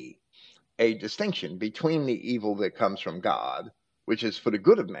see a distinction between the evil that comes from God, which is for the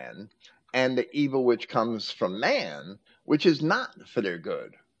good of men, and the evil which comes from man, which is not for their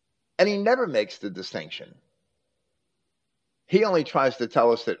good. And he never makes the distinction. He only tries to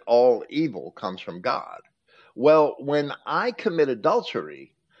tell us that all evil comes from God. Well, when I commit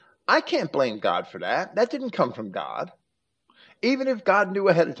adultery, I can't blame God for that. That didn't come from God. Even if God knew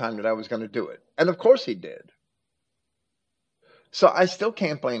ahead of time that I was going to do it. And of course he did. So I still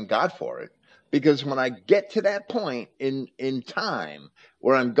can't blame God for it, because when I get to that point in time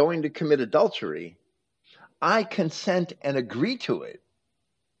where I'm going to commit adultery, I consent and agree to it,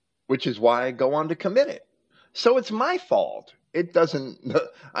 which is why I go on to commit it. So it's my fault. It doesn't,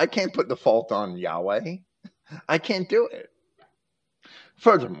 I can't put the fault on Yahweh. I can't do it.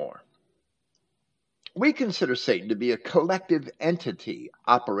 Furthermore, we consider Satan to be a collective entity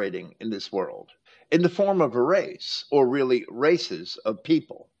operating in this world in the form of a race, or really races of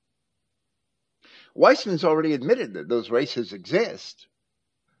people. Weisman's already admitted that those races exist,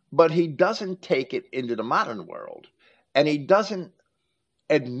 but he doesn't take it into the modern world, and he doesn't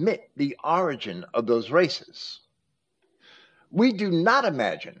admit the origin of those races. We do not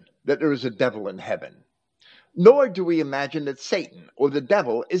imagine that there is a devil in heaven, nor do we imagine that Satan or the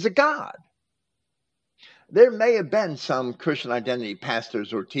devil is a god. There may have been some Christian identity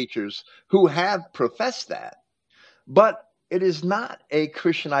pastors or teachers who have professed that, but it is not a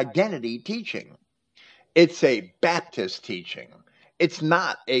Christian identity teaching. It's a Baptist teaching. It's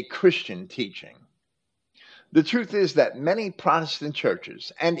not a Christian teaching. The truth is that many Protestant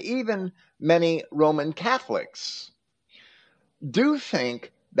churches and even many Roman Catholics do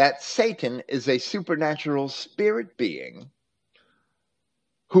think that Satan is a supernatural spirit being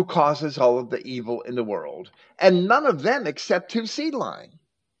who causes all of the evil in the world, and none of them accept Seedline.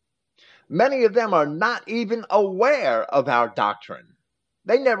 Many of them are not even aware of our doctrine.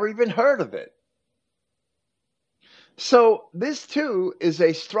 They never even heard of it. So this too is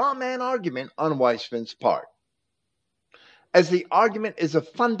a straw man argument on Weisman's part, as the argument is a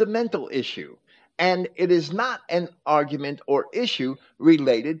fundamental issue, and it is not an argument or issue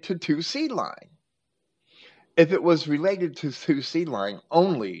related to Seedline. If it was related to Seedline,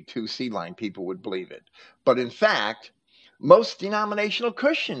 only Seedline people would believe it. But in fact, most denominational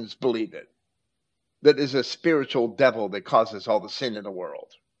Christians believe it, that is a spiritual devil that causes all the sin in the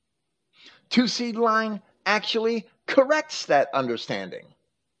world. Seedline actually corrects that understanding.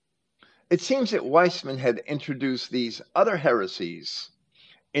 It seems that Weisman had introduced these other heresies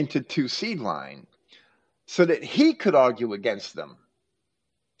into Seedline so that he could argue against them.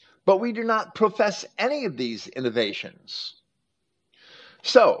 But we do not profess any of these innovations.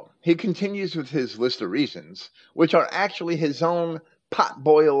 So he continues with his list of reasons, which are actually his own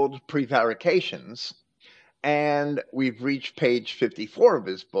pot-boiled prevarications, and we've reached page 54 of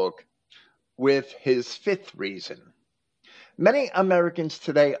his book with his fifth reason. Many Americans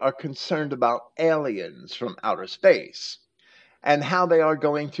today are concerned about aliens from outer space and how they are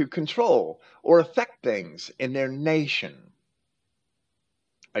going to control or affect things in their nation.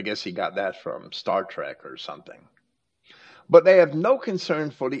 I guess he got that from Star Trek or something. But they have no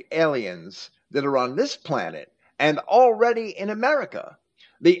concern for the aliens that are on this planet and already in America.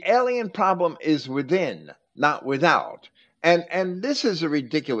 The alien problem is within, not without. And this is a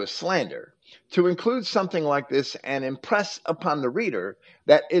ridiculous slander to include something like this and impress upon the reader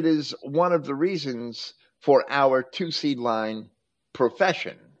that it is one of the reasons for our Seedline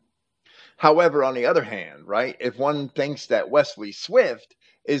profession. However, on the other hand, right, if one thinks that Wesley Swift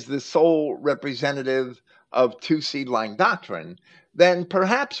is the sole representative of Seedline doctrine, then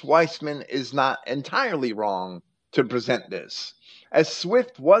perhaps Weisman is not entirely wrong to present this, as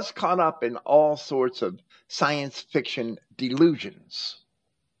Swift was caught up in all sorts of science fiction delusions.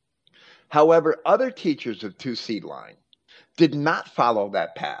 However, other teachers of Seedline did not follow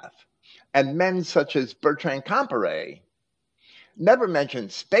that path, and men such as Bertrand Comparet never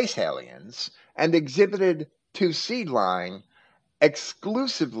mentioned space aliens and exhibited Seedline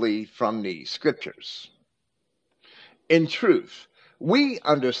exclusively from the scriptures. In truth, we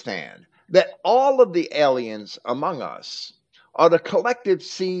understand that all of the aliens among us are the collective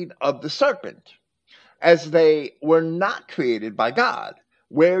seed of the serpent, as they were not created by God.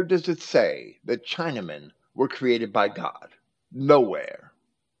 Where does it say that Chinamen were created by God? Nowhere.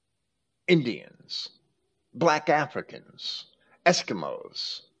 Indians, black Africans,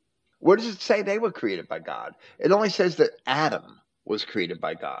 Eskimos. Where does it say they were created by God? It only says that Adam was created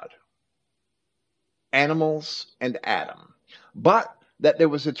by God. Animals and Adam. But that there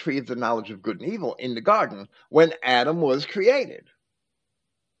was a tree of the knowledge of good and evil in the garden when Adam was created.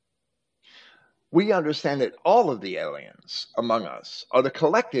 We understand that all of the aliens among us are the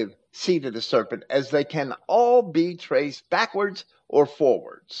collective seed of the serpent, as they can all be traced backwards or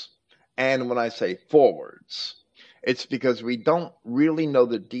forwards. And when I say forwards, it's because we don't really know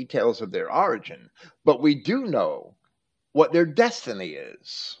the details of their origin, but we do know what their destiny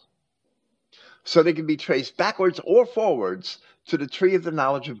is. So they can be traced backwards or forwards to the tree of the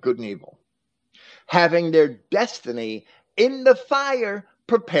knowledge of good and evil, having their destiny in the fire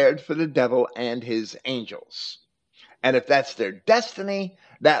prepared for the devil and his angels. And if that's their destiny,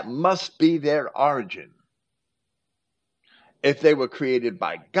 that must be their origin. If they were created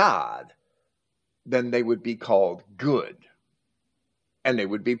by God, then they would be called good, and they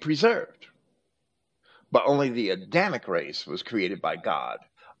would be preserved. But only the Adamic race was created by God.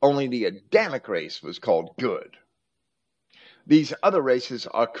 Only the Adamic race was called good. These other races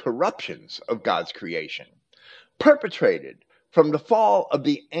are corruptions of God's creation, perpetrated from the fall of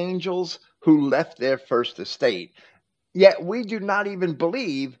the angels who left their first estate. Yet we do not even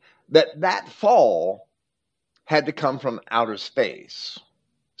believe that that fall had to come from outer space.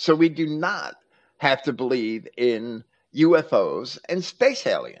 So we do not have to believe in UFOs and space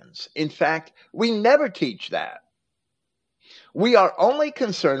aliens. In fact, we never teach that. We are only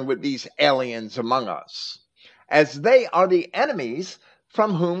concerned with these aliens among us, as they are the enemies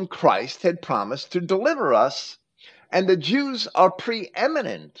from whom Christ had promised to deliver us, and the Jews are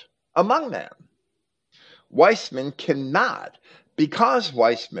preeminent among them. Weisman cannot, because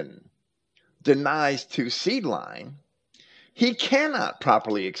Weisman denies Seedline, he cannot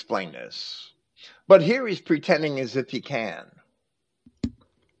properly explain this. But here he's pretending as if he can.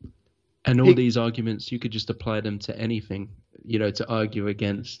 And all these arguments, you could just apply them to anything, to argue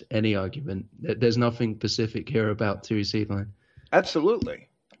against any argument. There's nothing specific here about Seedline. Absolutely.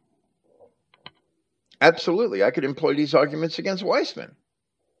 Absolutely. I could employ these arguments against Weisman,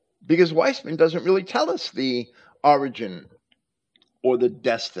 because Weisman doesn't really tell us the origin or the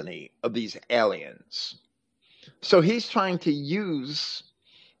destiny of these aliens. So he's trying to use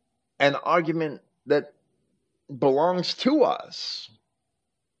an argument that belongs to us,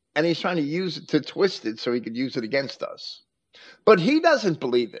 and he's trying to use it to twist it so he could use it against us. But he doesn't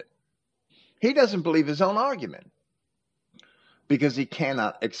believe it. He doesn't believe his own argument, because he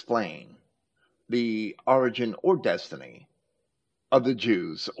cannot explain the origin or destiny of the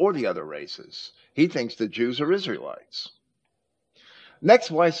Jews or the other races. He thinks the Jews are Israelites. Next,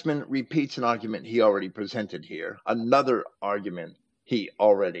 Weisman repeats an argument he already presented here, another argument he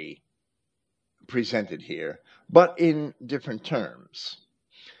already presented here, but in different terms.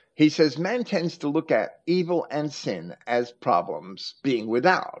 He says man tends to look at evil and sin as problems being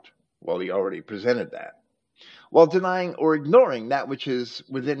without. Well, he already presented that, while denying or ignoring that which is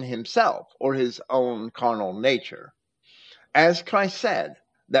within himself or his own carnal nature. As Christ said,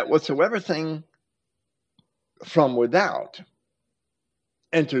 that whatsoever thing from without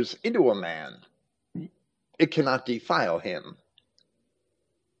enters into a man, it cannot defile him.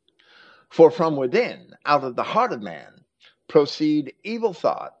 For from within, out of the heart of man, proceed evil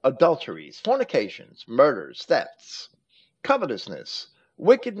thought, adulteries, fornications, murders, thefts, covetousness,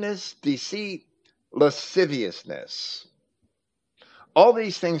 wickedness, deceit, lasciviousness. All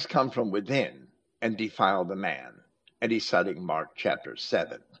these things come from within and defile the man. And he's citing Mark chapter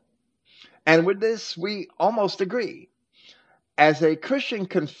 7. And with this, we almost agree. As a Christian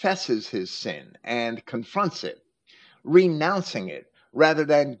confesses his sin and confronts it, renouncing it rather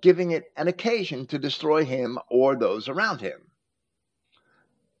than giving it an occasion to destroy him or those around him.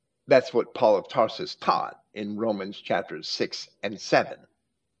 That's what Paul of Tarsus taught in Romans chapters 6 and 7.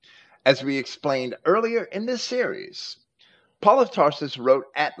 As we explained earlier in this series, Paul of Tarsus wrote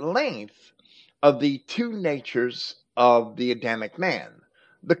at length of the two natures of the Adamic man,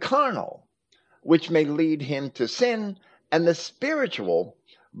 the carnal, which may lead him to sin, and the spiritual,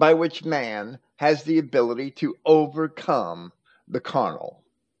 by which man has the ability to overcome the carnal.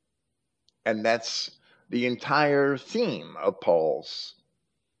 And that's the entire theme of Paul's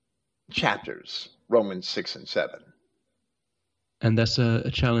chapters, Romans 6 and 7. And that's a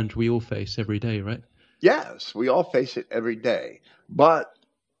challenge we all face every day, right? Yes, we all face it every day. But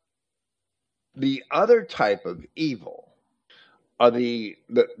the other type of evil are the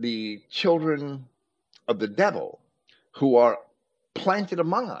children of the devil who are planted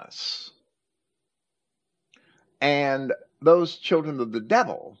among us. And those children of the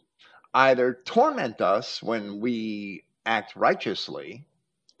devil either torment us when we act righteously,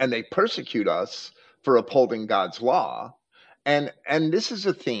 and they persecute us for upholding God's law. And this is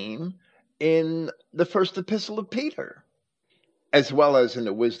a theme in the first epistle of Peter, as well as in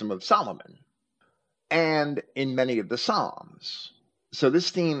the wisdom of Solomon, and in many of the Psalms. So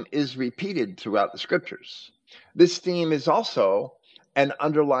this theme is repeated throughout the scriptures. This theme is also an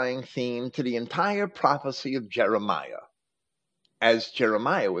underlying theme to the entire prophecy of Jeremiah, as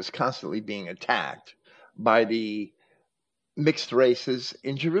Jeremiah was constantly being attacked by the mixed races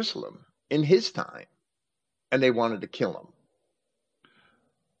in Jerusalem in his time, and they wanted to kill him.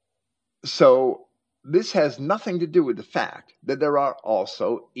 So this has nothing to do with the fact that there are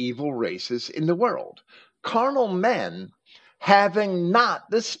also evil races in the world, carnal men having not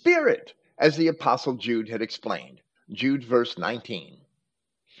the Spirit, as the Apostle Jude had explained, Jude verse 19,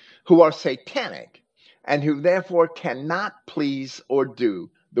 who are satanic and who therefore cannot please or do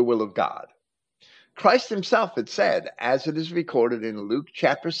the will of God. Christ himself had said, as it is recorded in Luke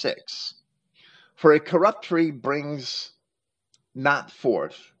chapter 6, for a corrupt tree brings not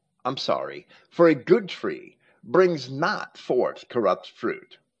forth, for a good tree brings not forth corrupt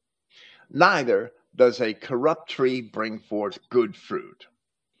fruit. Neither does a corrupt tree bring forth good fruit.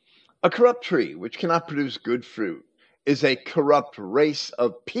 A corrupt tree which cannot produce good fruit is a corrupt race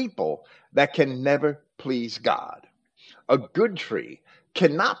of people that can never please God. A good tree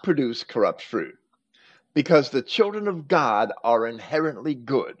cannot produce corrupt fruit because the children of God are inherently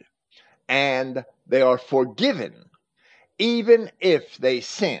good and they are forgiven even if they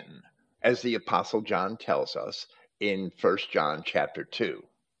sin, as the Apostle John tells us in 1 John chapter 2.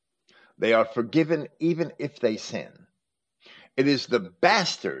 They are forgiven even if they sin. It is the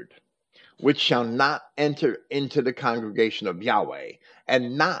bastard which shall not enter into the congregation of Yahweh,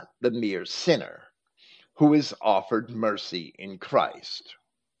 and not the mere sinner, who is offered mercy in Christ.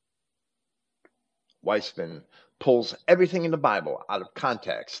 Weisman pulls everything in the Bible out of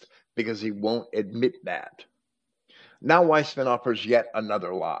context because he won't admit that. Now Weisman offers yet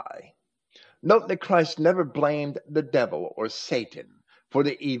another lie. Note that Christ never blamed the devil or Satan for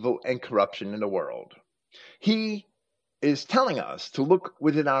the evil and corruption in the world. He is telling us to look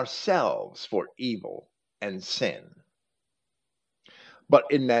within ourselves for evil and sin. But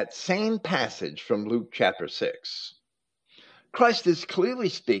in that same passage from Luke chapter 6, Christ is clearly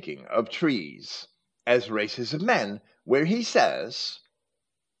speaking of trees as races of men, where he says,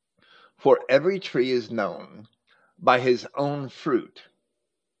 for every tree is known by his own fruit.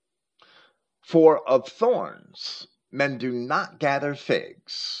 For of thorns men do not gather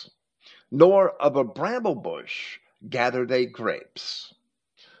figs, nor of a bramble bush gather they grapes.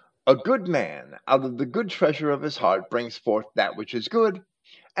 A good man out of the good treasure of his heart brings forth that which is good,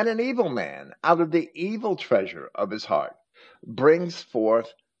 and an evil man out of the evil treasure of his heart brings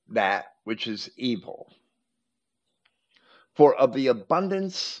forth that which is evil. For of the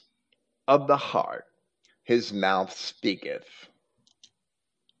abundance of the heart his mouth speaketh.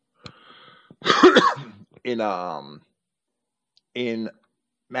 In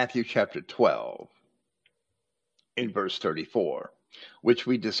Matthew chapter 12, in verse 34, which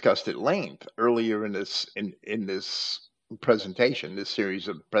we discussed at length earlier in this presentation, this series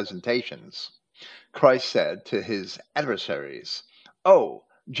of presentations, Christ said to his adversaries, "Oh,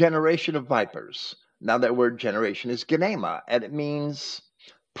 generation of vipers." Now that word generation is genema, and it means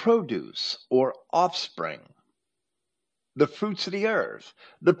produce or offspring. The fruits of the earth,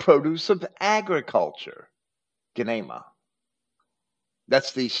 the produce of agriculture, genema.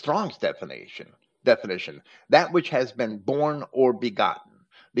 That's the Strong's definition. That which has been born or begotten,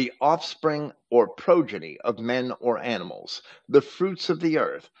 the offspring or progeny of men or animals, the fruits of the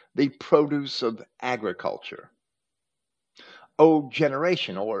earth, the produce of agriculture. O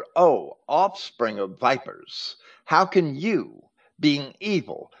generation, or O offspring of vipers, how can you, being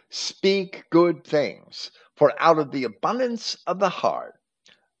evil, speak good things? For out of the abundance of the heart,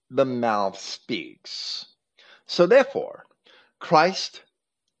 the mouth speaks. So therefore, Christ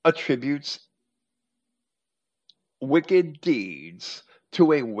attributes wicked deeds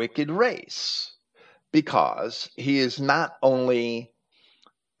to a wicked race because he is not only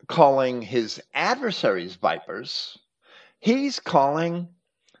calling his adversaries vipers, he's calling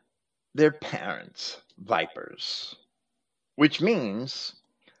their parents vipers, which means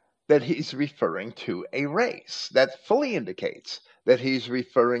that he's referring to a race. That fully indicates that he's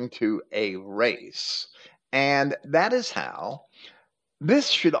referring to a race. And that is how this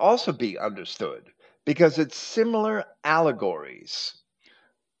should also be understood, because it's similar allegories.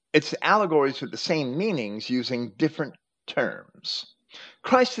 It's allegories with the same meanings using different terms.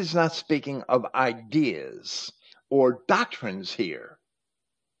 Christ is not speaking of ideas or doctrines here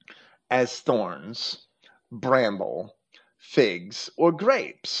as thorns, bramble, figs, or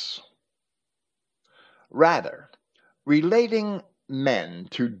grapes. Rather, relating men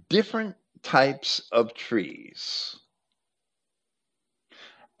to different types of trees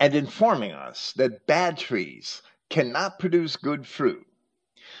and informing us that bad trees cannot produce good fruit.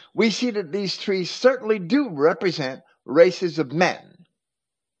 We see that these trees certainly do represent races of men,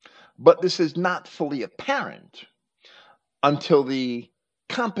 but this is not fully apparent until the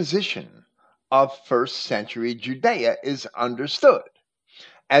composition of first century Judea is understood,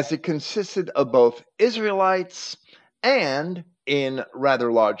 as it consisted of both Israelites and, in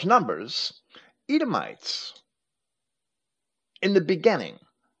rather large numbers, Edomites. In the beginning,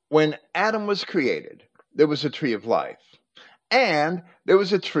 when Adam was created, there was a tree of life, and there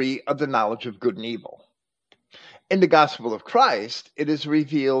was a tree of the knowledge of good and evil. In the gospel of Christ, it is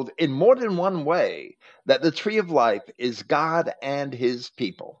revealed in more than one way that the tree of life is God and his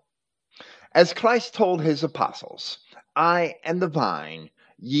people. As Christ told his apostles, I am the vine,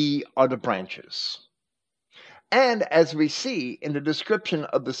 ye are the branches. And as we see in the description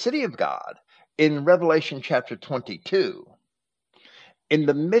of the city of God in Revelation chapter 22, in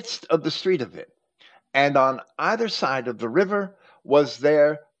the midst of the street of it, and on either side of the river was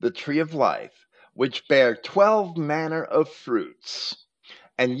there the tree of life, which bare 12 manner of fruits,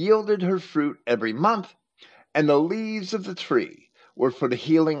 and yielded her fruit every month, and the leaves of the tree were for the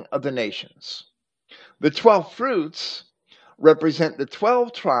healing of the nations. The 12 fruits represent the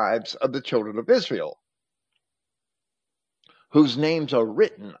 12 tribes of the children of Israel, whose names are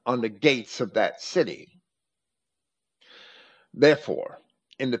written on the gates of that city. Therefore,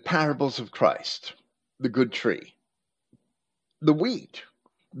 in the parables of Christ, the good tree, the wheat,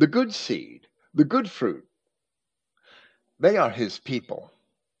 the good seed, the good fruit, they are his people.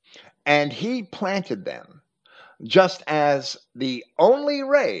 And he planted them, just as the only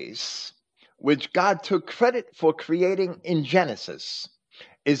race which God took credit for creating in Genesis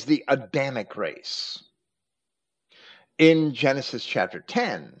is the Adamic race. In Genesis chapter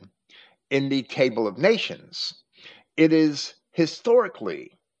 10, in the Table of Nations, it is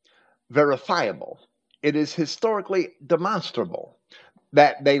historically verifiable, it is historically demonstrable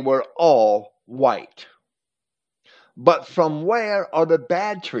that they were all white. But from where are the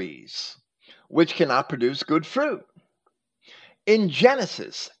bad trees, which cannot produce good fruit? In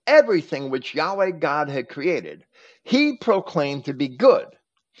Genesis, everything which Yahweh God had created, he proclaimed to be good.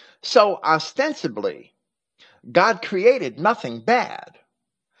 So ostensibly, God created nothing bad.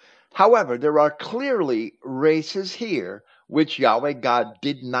 However, there are clearly races here which Yahweh God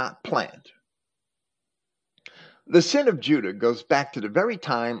did not plant. The sin of Judah goes back to the very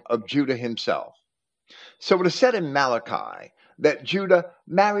time of Judah himself. So it is said in Malachi that Judah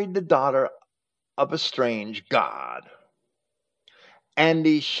married the daughter of a strange god. And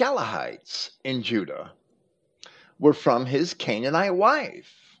the Shalahites in Judah were from his Canaanite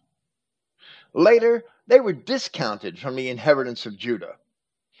wife. Later, they were discounted from the inheritance of Judah,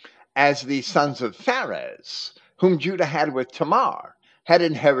 as the sons of Pharez, whom Judah had with Tamar, had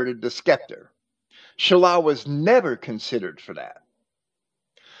inherited the scepter. Shelah was never considered for that.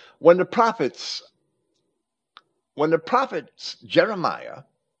 When the prophets Jeremiah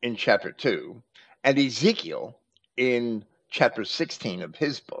in chapter 2 and Ezekiel in chapter 16 of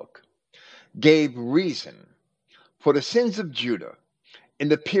his book gave reason for the sins of Judah in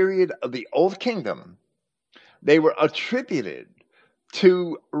the period of the Old Kingdom, they were attributed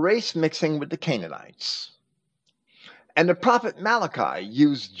to race mixing with the Canaanites. And the prophet Malachi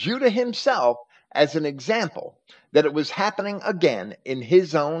used Judah himself as an example that it was happening again in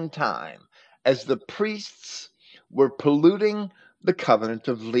his own time as the priests were polluting the covenant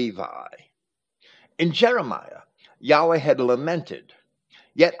of Levi. In Jeremiah, Yahweh had lamented,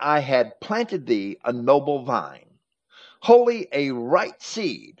 "Yet I had planted thee a noble vine, wholly a right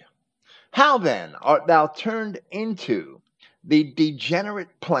seed. How then art thou turned into the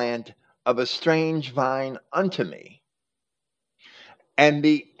degenerate plant of a strange vine unto me?" And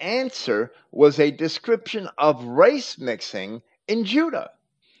the answer was a description of race mixing in Judah,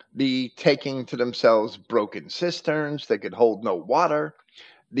 the taking to themselves broken cisterns that could hold no water,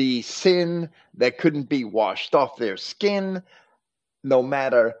 the sin that couldn't be washed off their skin, no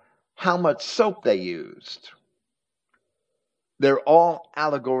matter how much soap they used. They're all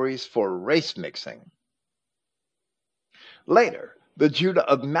allegories for race mixing. Later, the Judah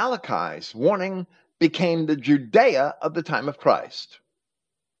of Malachi's warning became the Judea of the time of Christ,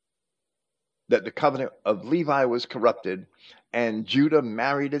 that the covenant of Levi was corrupted and Judah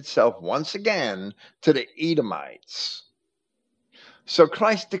married itself once again to the Edomites. So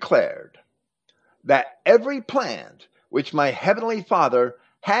Christ declared that every plant which my heavenly Father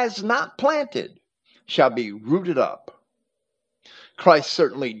has not planted shall be rooted up. Christ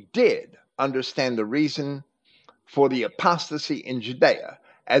certainly did understand the reason for the apostasy in Judea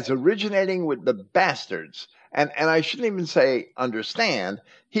as originating with the bastards. And I shouldn't even say understand,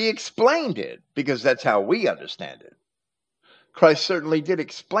 he explained it because that's how we understand it. Christ certainly did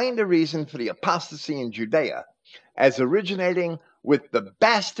explain the reason for the apostasy in Judea as originating with the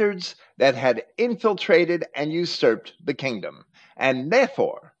bastards that had infiltrated and usurped the kingdom. And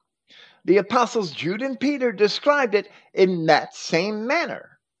therefore, the apostles Jude and Peter described it in that same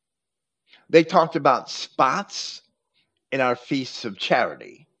manner. They talked about spots in our feasts of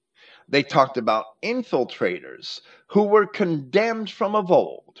charity. They talked about infiltrators who were condemned from of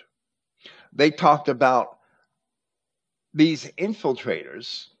old. They talked about these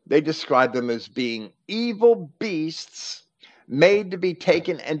infiltrators. They described them as being evil beasts made to be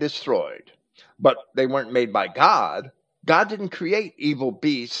taken and destroyed. But they weren't made by God. God didn't create evil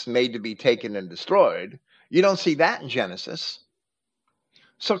beasts made to be taken and destroyed. You don't see that in Genesis.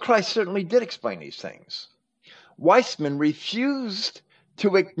 So Christ certainly did explain these things. Weisman refused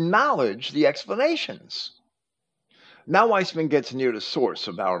to acknowledge the explanations. Now Weisman gets near the source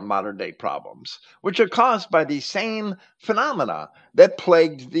of our modern day problems, which are caused by the same phenomena that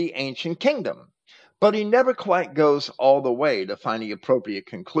plagued the ancient kingdom. But he never quite goes all the way to find the appropriate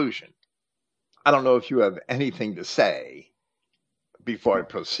conclusion. I don't know if you have anything to say before I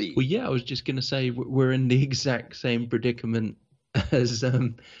proceed. Well, yeah, I was just going to say we're in the exact same predicament as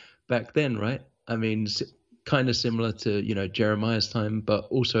back then, right? I mean, kind of similar to, Jeremiah's time, but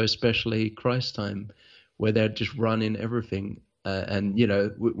also especially Christ's time, where they're just running everything. And,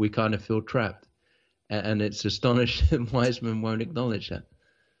 we kind of feel trapped. And it's astonishing Weisman won't acknowledge that.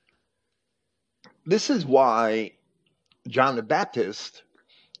 This is why John the Baptist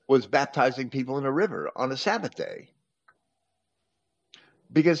was baptizing people in a river on a Sabbath day.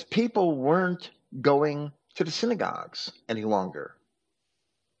 Because people weren't going to the synagogues any longer.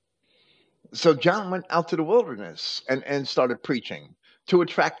 So John went out to the wilderness and started preaching to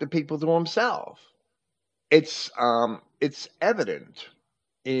attract the people to himself. It's evident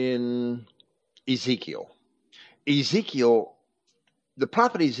in Ezekiel. The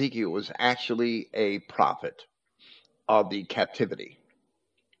prophet Ezekiel was actually a prophet of the captivity.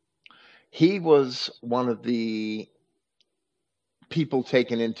 He was one of the people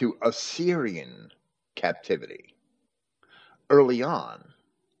taken into Assyrian captivity early on.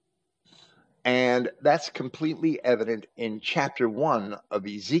 And that's completely evident in chapter 1 of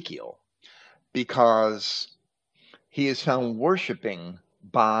Ezekiel, because he is found worshiping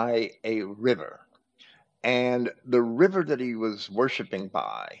by a river. And the river that he was worshiping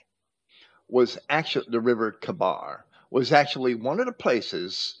by was actually the river Kabar, was actually one of the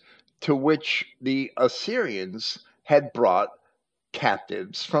places to which the Assyrians had brought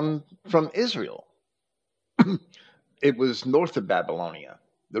captives from Israel. It was north of Babylonia,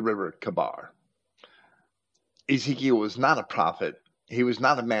 the river Kabar. Ezekiel was not a prophet. He was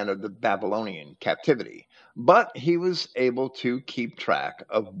not a man of the Babylonian captivity, but he was able to keep track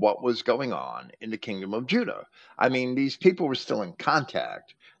of what was going on in the kingdom of Judah. I mean, these people were still in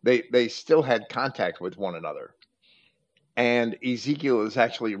contact. They still had contact with one another. And Ezekiel is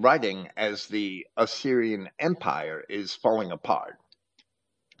actually writing as the Assyrian Empire is falling apart.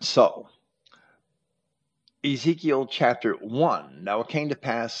 So, Ezekiel chapter 1. Now it came to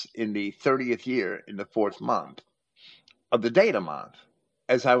pass in the 30th year, in the 4th month of the day of the month,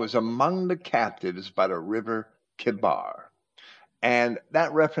 as I was among the captives by the river Kibar. And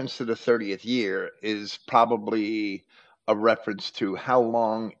that reference to the 30th year is probably a reference to how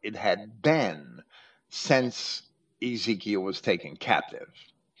long it had been since Ezekiel was taken captive.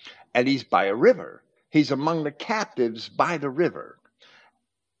 And he's by a river. He's among the captives by the river,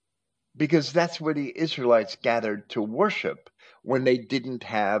 because that's where the Israelites gathered to worship when they didn't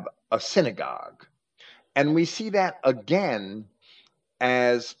have a synagogue. And we see that again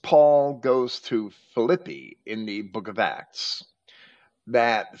as Paul goes to Philippi in the book of Acts,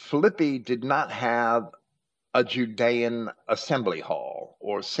 that Philippi did not have a Judean assembly hall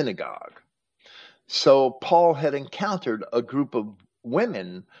or synagogue. So Paul had encountered a group of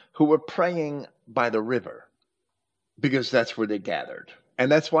women who were praying by the river, because that's where they gathered.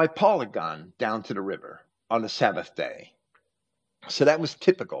 And that's why Paul had gone down to the river on the Sabbath day. So that was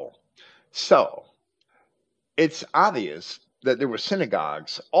typical. So it's obvious that there were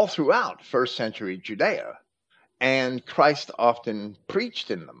synagogues all throughout first century Judea, and Christ often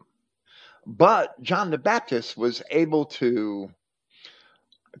preached in them. But John the Baptist was able to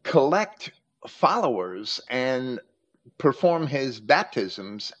collect followers and perform his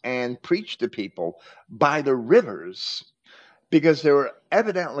baptisms and preach to people by the rivers, because there were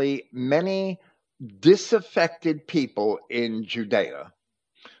evidently many disaffected people in Judea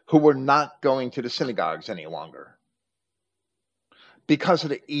who were not going to the synagogues any longer because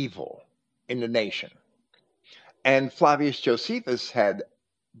of the evil in the nation. And Flavius Josephus had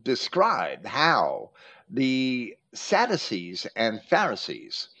described how the Sadducees and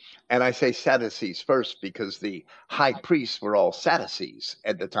Pharisees, and I say Sadducees first because the high priests were all Sadducees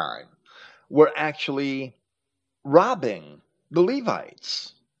at the time, were actually robbing the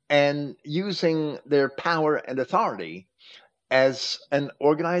Levites and using their power and authority as an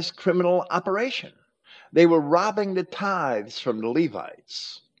organized criminal operation. They were robbing the tithes from the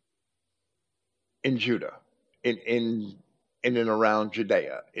Levites in Judah, in and around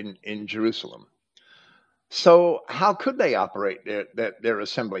Judea, in Jerusalem. So how could they operate their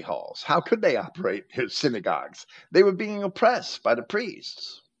assembly halls? How could they operate their synagogues? They were being oppressed by the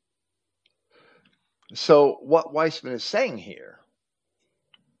priests. So what Weisman is saying here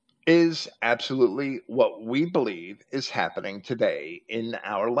is absolutely what we believe is happening today in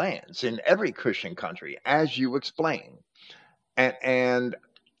our lands, in every Christian country, as you explain. And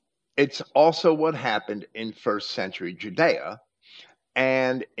it's also what happened in first century Judea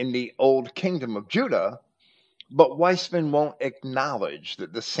and in the old kingdom of Judah. But Weisman won't acknowledge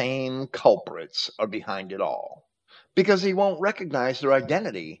that the same culprits are behind it all, because he won't recognize their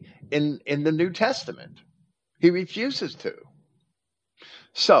identity in the New Testament. He refuses to.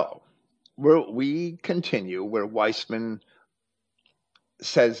 So we continue where Weisman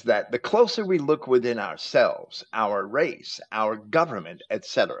says that the closer we look within ourselves, our race, our government,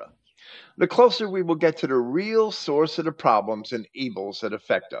 etc., the closer we will get to the real source of the problems and evils that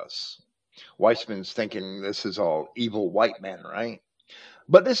affect us. Weisman's thinking this is all evil white men, right?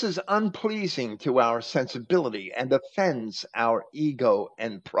 But this is unpleasing to our sensibility and offends our ego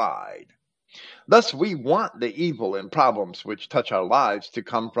and pride. Thus, we want the evil and problems which touch our lives to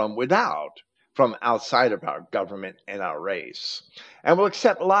come from without, from outside of our government and our race, and will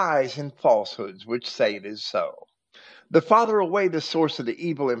accept lies and falsehoods which say it is so. The farther away the source of the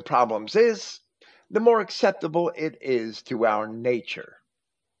evil and problems is, the more acceptable it is to our nature.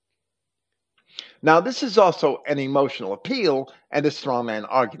 Now, this is also an emotional appeal and a straw man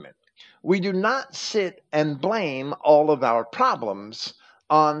argument. We do not sit and blame all of our problems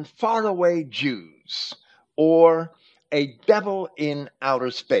on faraway Jews or a devil in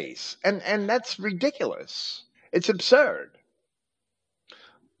outer space. And that's ridiculous. It's absurd.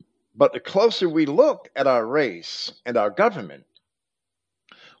 But the closer we look at our race and our government,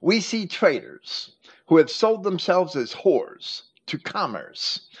 we see traitors who have sold themselves as whores to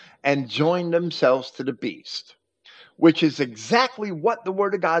commerce and joined themselves to the beast, which is exactly what the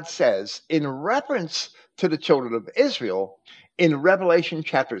Word of God says in reference to the children of Israel in Revelation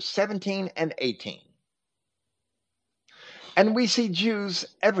chapters 17 and 18. And we see Jews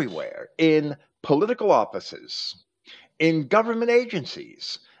everywhere in political offices, in government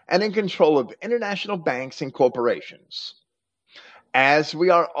agencies, and in control of international banks and corporations. As we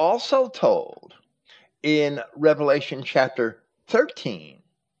are also told in Revelation chapter 13,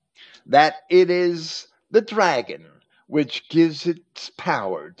 that it is the dragon which gives its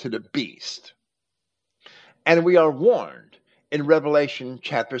power to the beast. And we are warned in Revelation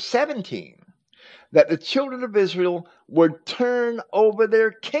chapter 17 that the children of Israel would turn over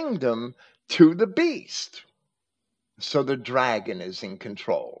their kingdom to the beast. So the dragon is in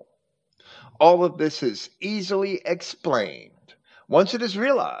control. All of this is easily explained once it is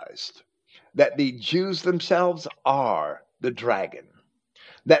realized that the Jews themselves are the dragon,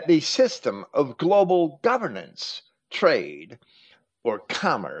 that the system of global governance, trade, or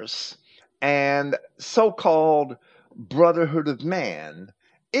commerce, and so-called brotherhood of man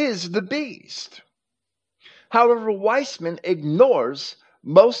is the beast. However, Weisman ignores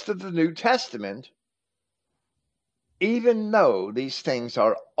most of the New Testament, even though these things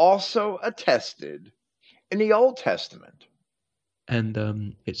are also attested in the Old Testament.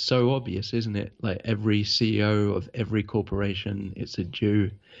 And it's so obvious, isn't it? Like every CEO of every corporation, it's a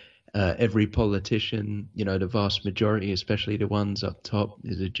Jew. Every politician, the vast majority, especially the ones up top,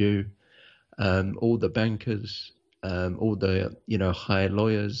 is a Jew. All the bankers, all the high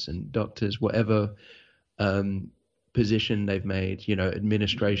lawyers and doctors, whatever position they've made,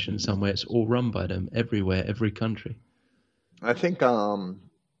 administration somewhere, it's all run by them everywhere, every country. I think at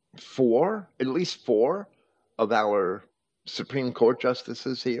least four of our Supreme Court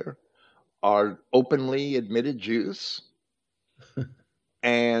justices here are openly admitted Jews,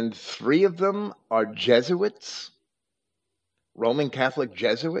 and three of them are Jesuits, Roman Catholic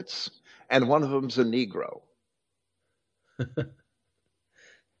Jesuits, and one of them's a Negro.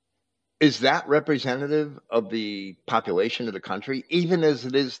 Is that representative of the population of the country, even as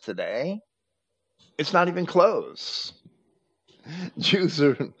it is today? It's not even close. Jews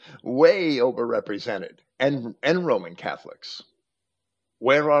are way overrepresented, and Roman Catholics.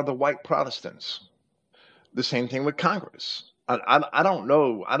 Where are the white Protestants? The same thing with Congress. I don't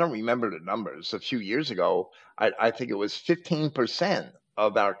know. I don't remember the numbers. A few years ago, I think it was 15%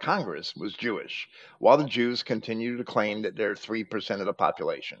 of our Congress was Jewish, while the Jews continue to claim that they're 3% of the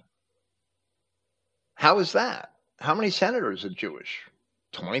population. How is that? How many senators are Jewish?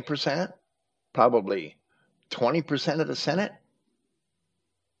 20%? Probably 20% of the Senate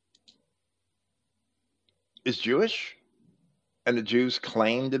is Jewish, and the Jews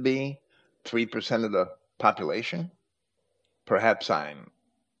claim to be 3% of the population. Perhaps I'm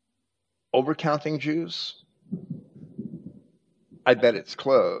overcounting Jews. I bet it's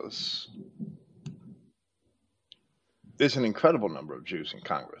close. There's an incredible number of Jews in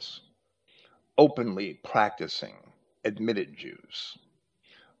Congress, openly practicing, admitted Jews,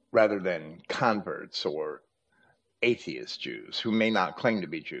 rather than converts or atheist Jews who may not claim to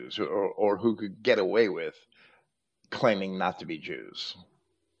be Jews, or who could get away with claiming not to be Jews.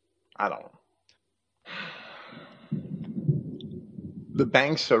 I don't know. The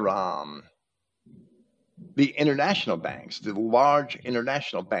banks are the international banks, the large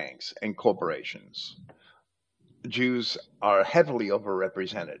international banks and corporations. Jews are heavily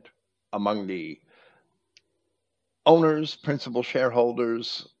overrepresented among the owners, principal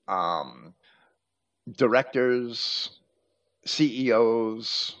shareholders, directors,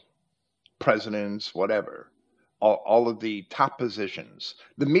 CEOs, presidents, whatever. All of the top positions.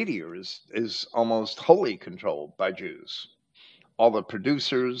 The media is almost wholly controlled by Jews. All the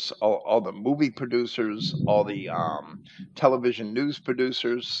producers, all the movie producers, all the television news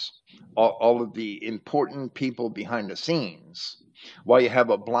producers, all of the important people behind the scenes, while you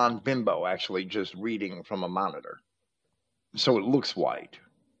have a blonde bimbo actually just reading from a monitor. So it looks white,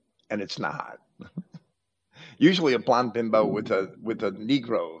 and it's not. Usually a blonde bimbo with a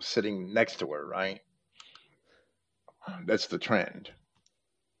Negro sitting next to her, right? That's the trend.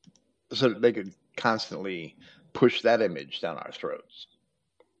 So that they could constantly push that image down our throats.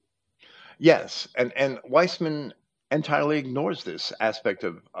 Yes, and Weisman entirely ignores this aspect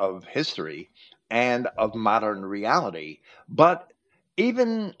of history and of modern reality. But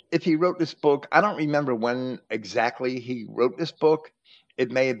even if he wrote this book, I don't remember when exactly he wrote this book.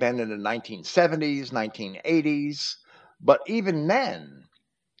 It may have been in the 1970s, 1980s. But even then,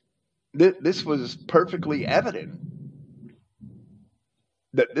 this was perfectly evident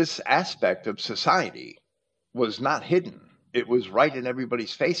that this aspect of society was not hidden. It was right in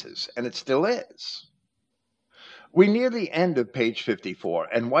everybody's faces, and it still is. We near the end of page 54,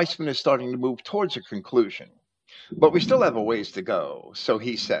 and Weisman is starting to move towards a conclusion. But we still have a ways to go, so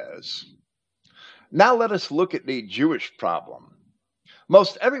he says, now let us look at the Jewish problem.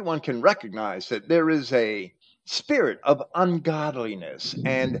 Most everyone can recognize that there is a spirit of ungodliness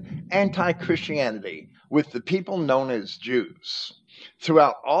and anti-Christianity with the people known as Jews.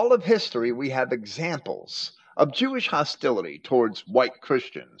 Throughout all of history, we have examples of Jewish hostility towards white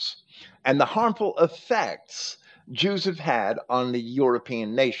Christians and the harmful effects Jews have had on the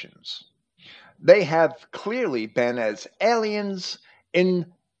European nations. They have clearly been as aliens in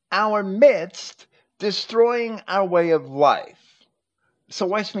our midst, destroying our way of life. So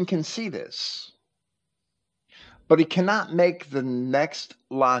Weisman can see this, but he cannot make the next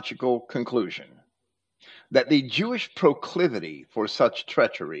logical conclusion, that the Jewish proclivity for such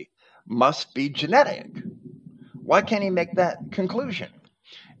treachery must be genetic. Why can't he make that conclusion?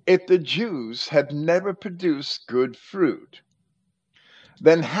 If the Jews have never produced good fruit,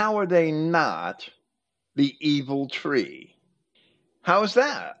 then how are they not the evil tree? How is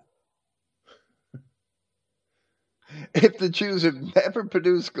that? If the Jews have never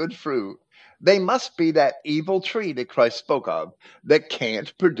produced good fruit, they must be that evil tree that Christ spoke of that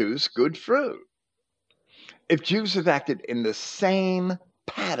can't produce good fruit. If Jews have acted in the same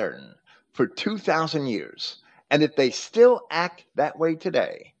pattern for 2,000 years, and if they still act that way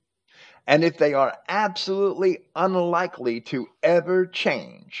today, and if they are absolutely unlikely to ever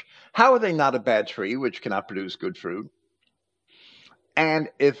change, how are they not a bad tree which cannot produce good fruit? And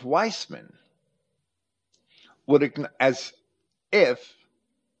if Weisman would, as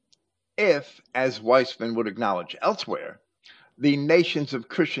Weisman would acknowledge elsewhere, the nations of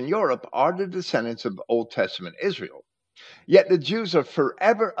Christian Europe are the descendants of Old Testament Israel, yet the Jews are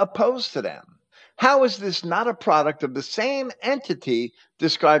forever opposed to them. How is this not a product of the same entity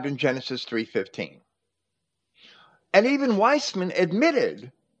described in Genesis 3:15? And even Weisman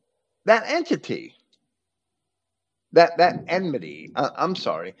admitted that entity, that enmity.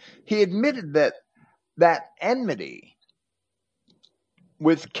 He admitted that enmity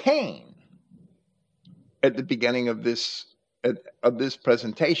with Cain at the beginning of this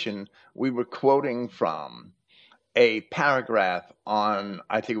presentation. We were quoting from a paragraph on,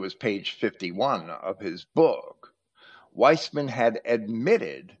 I think it was page 51 of his book. Weisman had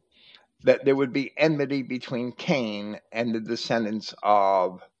admitted that there would be enmity between Cain and the descendants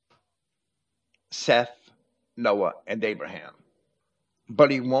of Seth, Noah, and Abraham. But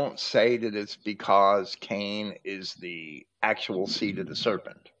he won't say that it's because Cain is the actual seed of the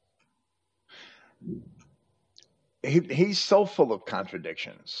serpent. He's so full of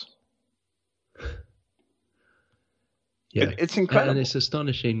contradictions. Yeah, it's incredible. And it's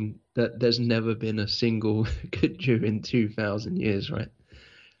astonishing that there's never been a single good Jew in 2,000 years, right?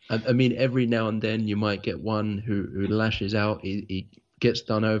 I mean, every now and then you might get one who lashes out. He gets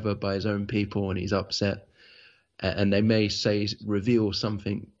done over by his own people and he's upset. And they may reveal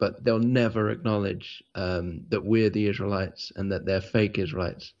something, but they'll never acknowledge that we're the Israelites and that they're fake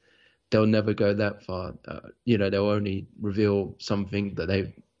Israelites. They'll never go that far. They'll only reveal something that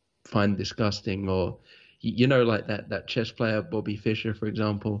they find disgusting, or, like that chess player, Bobby Fischer, for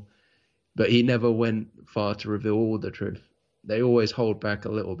example. But he never went far to reveal all the truth. They always hold back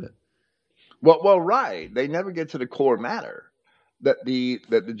a little bit. Well, right. They never get to the core matter that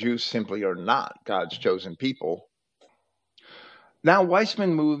the Jews simply are not God's chosen people. Now,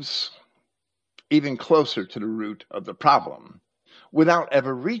 Weisman moves even closer to the root of the problem without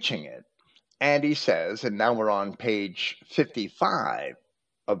ever reaching it. And he says, and now we're on page 55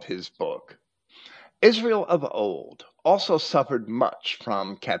 of his book, Israel of old also suffered much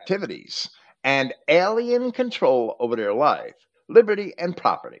from captivities and alien control over their life, liberty, and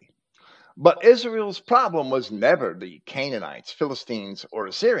property. But Israel's problem was never the Canaanites, Philistines, or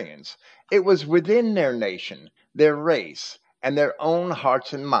Assyrians. It was within their nation, their race, and their own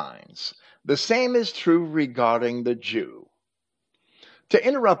hearts and minds. The same is true regarding the Jew. To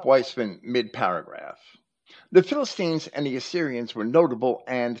interrupt Weisman mid-paragraph, the Philistines and the Assyrians were notable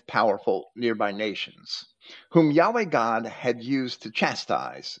and powerful nearby nations, whom Yahweh God had used to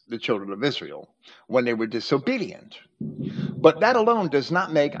chastise the children of Israel when they were disobedient. But that alone does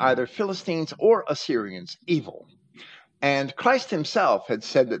not make either Philistines or Assyrians evil. And Christ himself had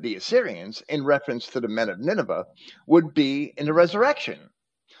said that the Assyrians, in reference to the men of Nineveh, would be in the resurrection.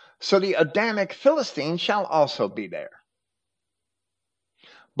 So the Adamic Philistine shall also be there.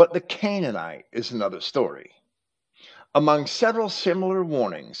 But the Canaanite is another story. Among several similar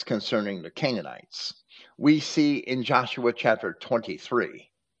warnings concerning the Canaanites, we see in Joshua chapter 23,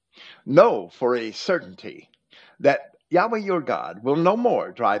 know for a certainty that Yahweh your God will no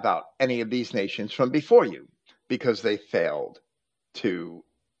more drive out any of these nations from before you, because they failed to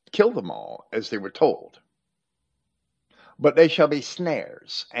kill them all as they were told. But they shall be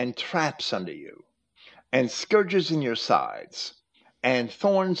snares and traps unto you, and scourges in your sides, and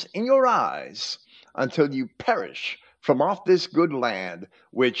thorns in your eyes, until you perish from off this good land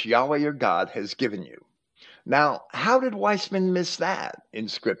which Yahweh your God has given you. Now, how did Weisman miss that in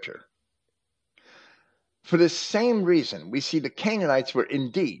Scripture? For this same reason, we see the Canaanites were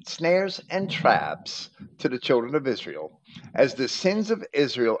indeed snares and traps to the children of Israel, as the sins of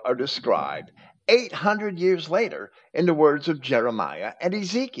Israel are described 800 years later in the words of Jeremiah and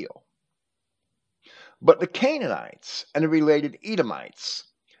Ezekiel. But the Canaanites and the related Edomites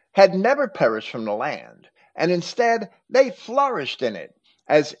had never perished from the land, and instead they flourished in it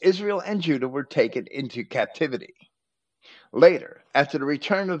as Israel and Judah were taken into captivity. Later, after the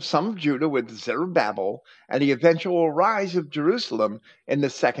return of some of Judah with Zerubbabel and the eventual rise of Jerusalem in the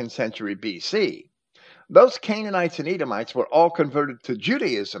 2nd century BC, those Canaanites and Edomites were all converted to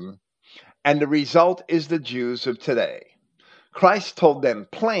Judaism, and the result is the Jews of today. Christ told them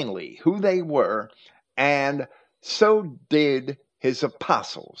plainly who they were, and so did his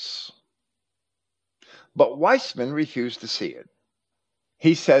apostles. But Weisman refused to see it.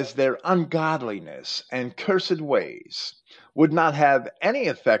 He says their ungodliness and cursed ways would not have any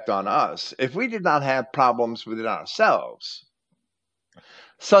effect on us if we did not have problems within ourselves,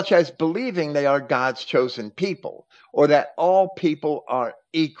 such as believing they are God's chosen people or that all people are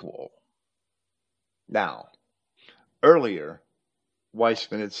equal. Now, earlier,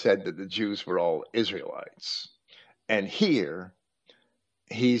 Weisman had said that the Jews were all Israelites, and here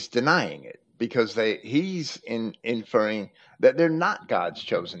he's denying it because he's inferring that they're not God's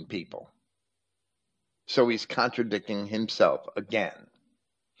chosen people. So he's contradicting himself again.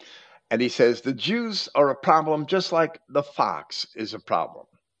 And he says the Jews are a problem just like the fox is a problem.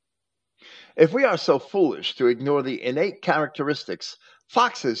 If we are so foolish to ignore the innate characteristics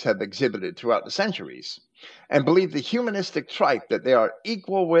foxes have exhibited throughout the centuries and believe the humanistic tripe that they are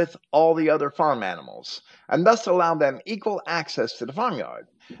equal with all the other farm animals and thus allow them equal access to the farmyard,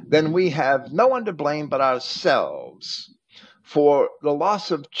 then we have no one to blame but ourselves for the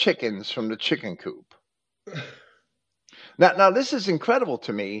loss of chickens from the chicken coop. Now this is incredible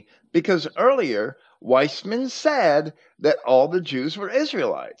to me because earlier Weisman said that all the Jews were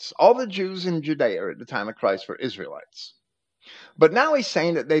Israelites. All the Jews in Judea at the time of Christ were Israelites. But now he's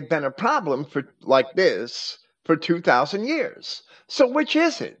saying that they've been a problem like this for 2,000 years. So which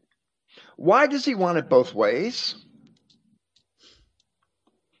is it? Why does he want it both ways?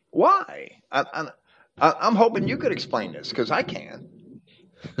 Why? I'm hoping you could explain this because I can't.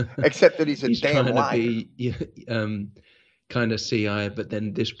 Except that he's a damn liar. He's trying to be kind of CI, but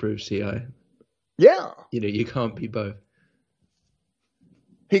then disprove CI. Yeah. You can't be both.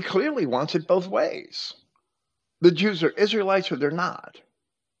 He clearly wants it both ways. The Jews are Israelites or they're not.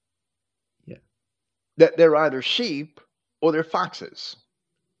 Yeah. That they're either sheep or they're foxes.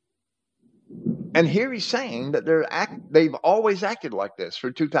 And here he's saying that they've always acted like this for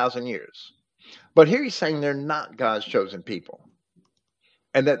 2,000 years. But here he's saying they're not God's chosen people.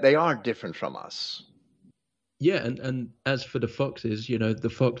 And that they are different from us. Yeah, and as for the foxes, the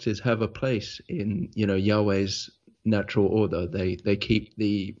foxes have a place in, Yahweh's natural order. They keep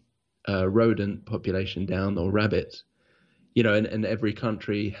the rodent population down, or rabbits, and every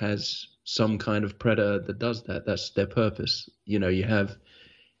country has some kind of predator that does that. That's their purpose. You have,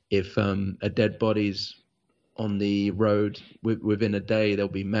 if a dead body's on the road, within a day, there'll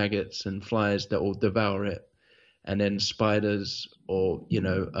be maggots and flies that will devour it. And then spiders or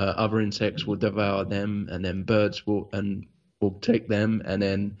other insects will devour them, and then birds will take them, and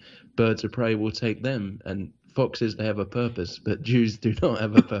then birds of prey will take them. And foxes, they have a purpose, but Jews do not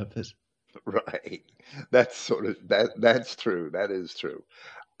have a purpose. Right. That's that's true. That is true.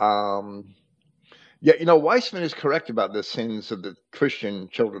 Yeah, Weisman is correct about the sins of the Christian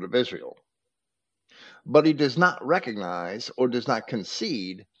children of Israel, but he does not recognize or does not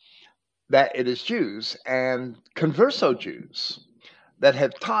concede that it is Jews and converso Jews that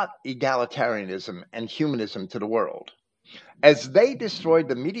have taught egalitarianism and humanism to the world, as they destroyed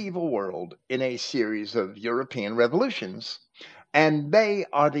the medieval world in a series of European revolutions, and they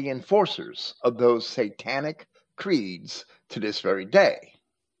are the enforcers of those satanic creeds to this very day.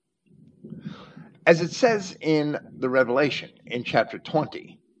 As it says in the Revelation in chapter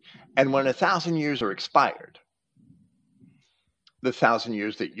 20, and when 1,000 years are expired, the 1,000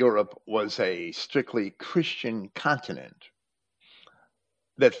 years that Europe was a strictly Christian continent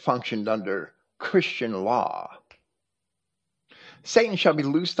that functioned under Christian law, Satan shall be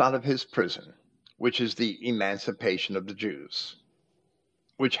loosed out of his prison, which is the emancipation of the Jews,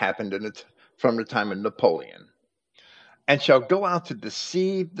 which happened from the time of Napoleon, and shall go out to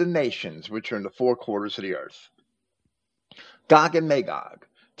deceive the nations which are in the four quarters of the earth, Gog and Magog,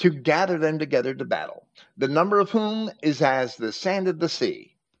 to gather them together to battle, the number of whom is as the sand of the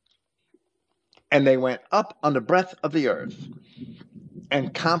sea. And they went up on the breadth of the earth,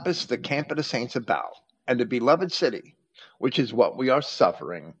 and compassed the camp of the saints about, and the beloved city, which is what we are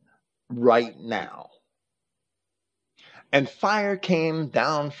suffering right now. And fire came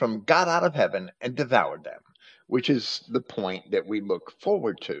down from God out of heaven and devoured them, which is the point that we look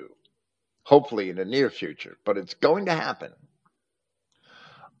forward to, hopefully in the near future, but it's going to happen.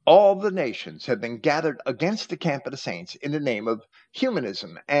 All the nations have been gathered against the camp of the saints in the name of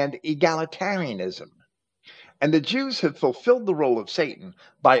humanism and egalitarianism. And the Jews have fulfilled the role of Satan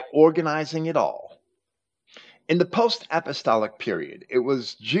by organizing it all. In the post-apostolic period, it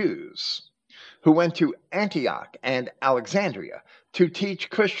was Jews who went to Antioch and Alexandria to teach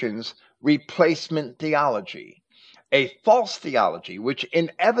Christians replacement theology, a false theology which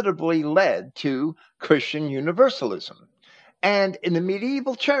inevitably led to Christian universalism. And in the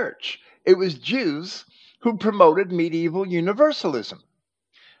medieval church, it was Jews who promoted medieval universalism.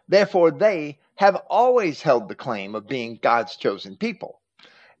 Therefore, they have always held the claim of being God's chosen people,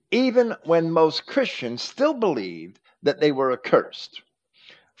 even when most Christians still believed that they were accursed.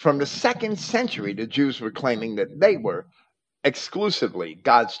 From the 2nd century, the Jews were claiming that they were exclusively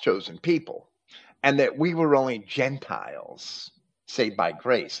God's chosen people and that we were only Gentiles saved by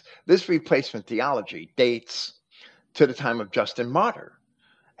grace. This replacement theology dates to the time of Justin Martyr.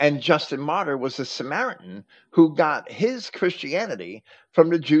 And Justin Martyr was a Samaritan who got his Christianity from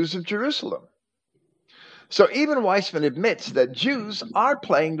the Jews of Jerusalem. So even Weisman admits that Jews are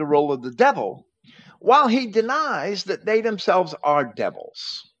playing the role of the devil, while he denies that they themselves are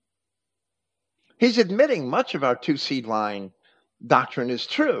devils. He's admitting much of our two-seedline doctrine is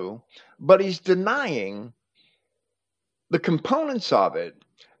true, but he's denying the components of it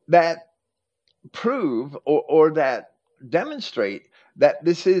that prove or that demonstrate that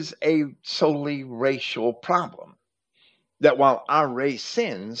this is a solely racial problem. That while our race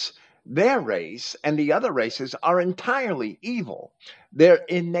sins, their race and the other races are entirely evil. Their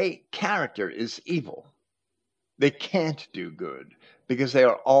innate character is evil. They can't do good because they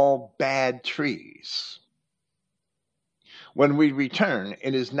are all bad trees. When we return,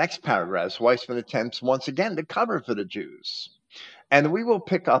 in his next paragraphs, Weisman attempts once again to cover for the Jews. And we will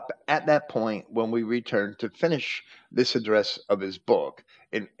pick up at that point when we return to finish this address of his book.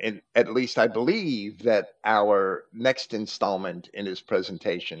 And at least I believe that our next installment in his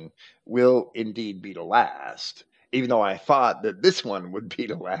presentation will indeed be the last, even though I thought that this one would be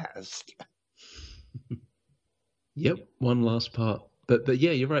the last. Yep, one last part. But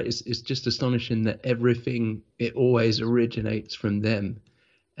yeah, you're right. It's just astonishing that everything, it always originates from them.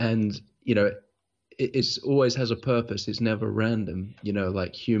 And, it's always has a purpose. It's never random,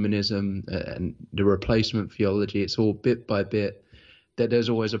 like humanism and the replacement theology. It's all bit by bit that there's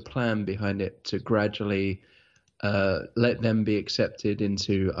always a plan behind it to gradually let them be accepted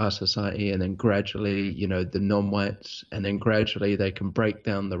into our society, and then gradually, the non-whites, and then gradually they can break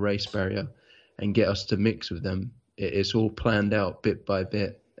down the race barrier and get us to mix with them. It's all planned out bit by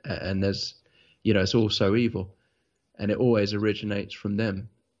bit, and there's, it's all so evil, and it always originates from them.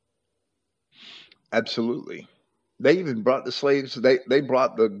 Absolutely. They even brought the slaves, they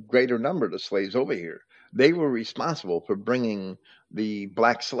brought the greater number of slaves over here. They were responsible for bringing the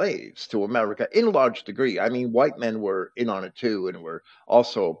black slaves to America in large degree. I mean, white men were in on it too and were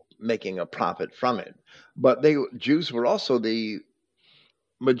also making a profit from it. But Jews were also the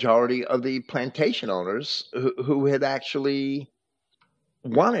majority of the plantation owners who had actually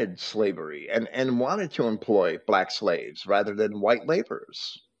wanted slavery and wanted to employ black slaves rather than white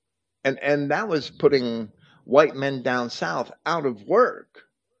laborers. And that was putting white men down south out of work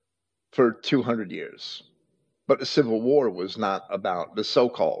for 200 years. But the Civil War was not about the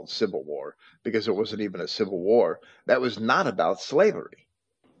so-called Civil War, because it wasn't even a civil war. That was not about slavery.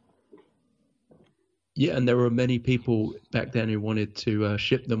 Yeah, and there were many people back then who wanted to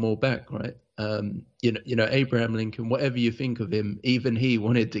ship them all back, right? Abraham Lincoln, whatever you think of him, even he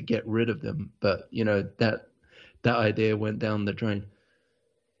wanted to get rid of them. But, that idea went down the drain.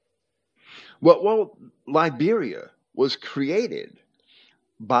 Well, Liberia was created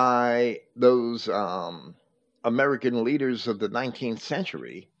by those American leaders of the 19th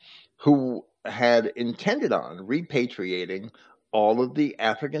century who had intended on repatriating all of the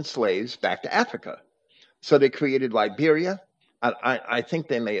African slaves back to Africa. So they created Liberia. I think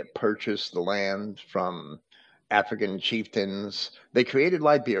they may have purchased the land from African chieftains. They created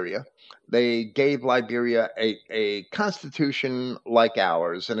Liberia. They gave Liberia a constitution like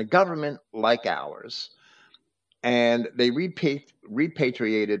ours and a government like ours. And they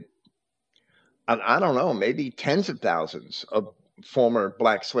repatriated, I don't know, maybe tens of thousands of former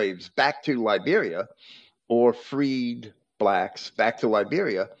black slaves back to Liberia, or freed blacks back to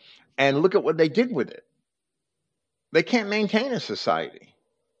Liberia. And look at what they did with it. They can't maintain a society.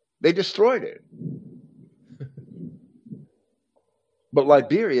 They destroyed it. But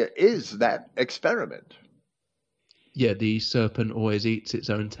Liberia is that experiment. Yeah, the serpent always eats its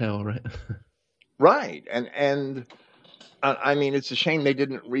own tail, right? Right. And I mean, it's a shame they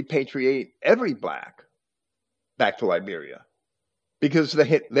didn't repatriate every black back to Liberia, because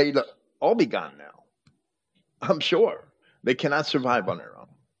they'd all be gone now. I'm sure they cannot survive on their own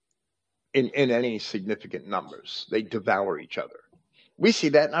in any significant numbers. They devour each other. We see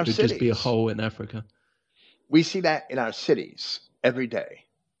that in our It would cities. just be a hole in Africa. We see that in our cities every day.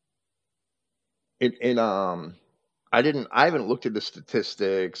 I haven't looked at the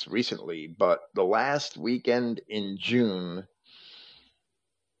statistics recently, but the last weekend in June,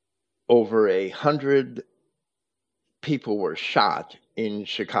 over 100 people were shot in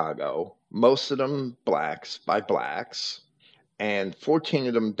Chicago, most of them blacks by blacks, and 14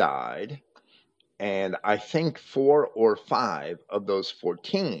 of them died. And I think 4 or 5 of those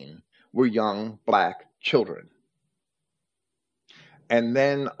 14 were young black children. And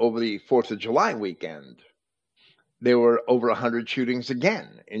then over the 4th of July weekend, there were over 100 shootings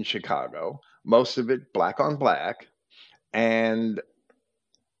again in Chicago, most of it black on black. And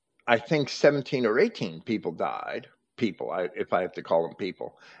I think 17 or 18 people died, if I have to call them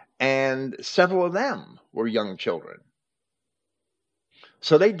people. And several of them were young children.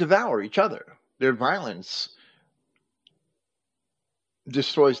 So they devour each other. Their violence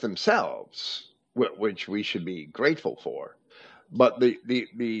destroys themselves, which we should be grateful for. But the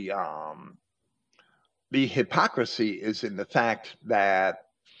hypocrisy is in the fact that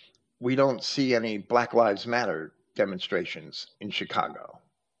we don't see any Black Lives Matter demonstrations in Chicago.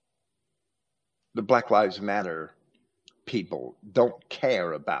 The Black Lives Matter people don't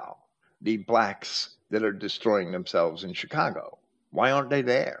care about the blacks that are destroying themselves in Chicago. Why aren't they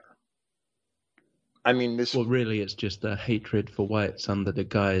there? I mean, this. Well, really, it's just a hatred for whites under the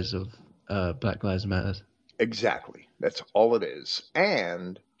guise of Black Lives Matter. Exactly. That's all it is.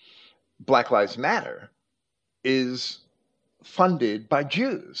 And Black Lives Matter is funded by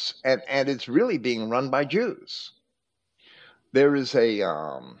Jews, and it's really being run by Jews. There is a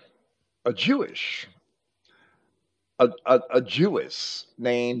Jewish a Jewess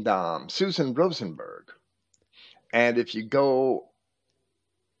named Susan Rosenberg, and if you go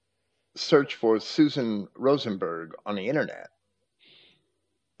search for Susan Rosenberg on the internet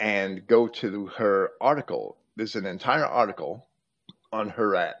and go to her article, there's an entire article on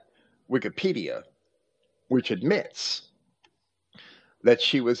her at Wikipedia, which admits that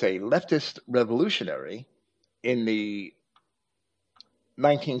she was a leftist revolutionary in the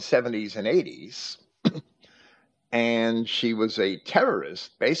 1970s and 80s, and she was a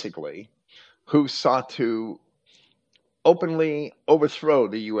terrorist, basically, who sought to openly overthrow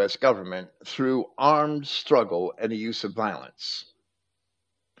the U.S. government through armed struggle and the use of violence.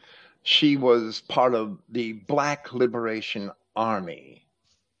 She was part of the Black Liberation Army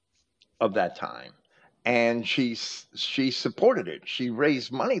of that time, and she supported it. She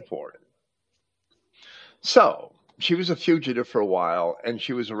raised money for it. So she was a fugitive for a while, and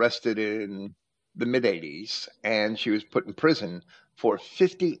she was arrested in the mid 80s, and she was put in prison for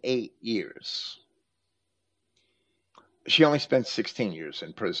 58 years. She only spent 16 years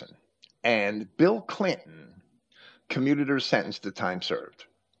in prison. And Bill Clinton commuted her sentence to time served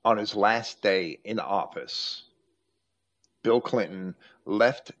on his last day in office. Bill Clinton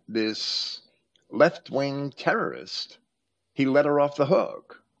left this left-wing terrorist. He let her off the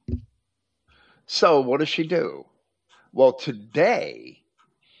hook. So what does she do? Well, today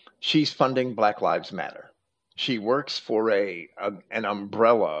she's funding Black Lives Matter. She works for an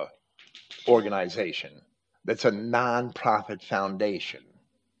umbrella organization that's a nonprofit foundation.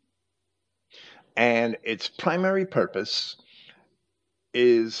 And its primary purpose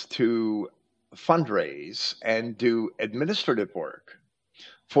is to fundraise and do administrative work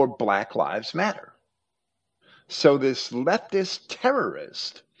for Black Lives Matter. So this leftist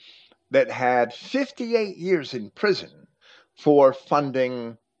terrorist that had 58 years in prison for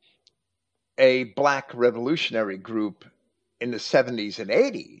funding a black revolutionary group in the 70s and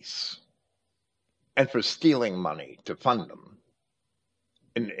 80s and for stealing money to fund them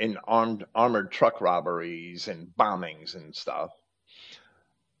in armored truck robberies and bombings and stuff.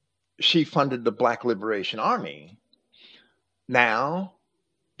 She funded the Black Liberation Army. Now,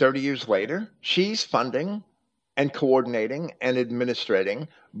 30 years later, she's funding and coordinating and administrating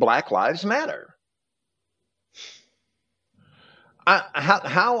Black Lives Matter.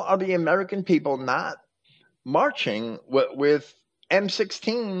 How are the American people not marching with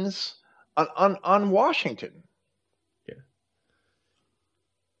M16s on Washington? Yeah.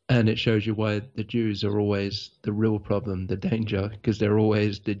 And it shows you why the Jews are always the real problem, the danger, because they're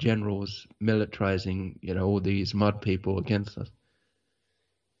always the generals militarizing, all these mud people against us.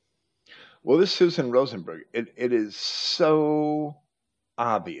 Well, this Susan Rosenberg, it is so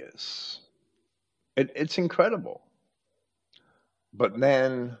obvious. It's incredible. But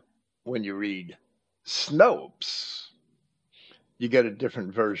then when you read Snopes, you get a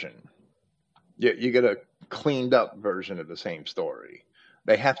different version. You get a cleaned up version of the same story.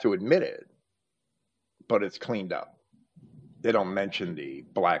 They have to admit it, but it's cleaned up. They don't mention the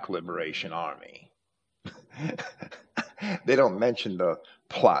Black Liberation Army. They don't mention the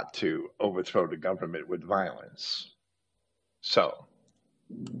plot to overthrow the government with violence. So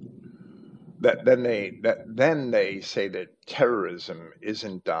then they say that terrorism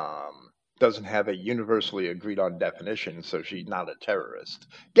isn't doesn't have a universally agreed on definition, so she's not a terrorist.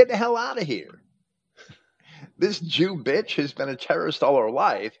 Get the hell out of here. This Jew bitch has been a terrorist all her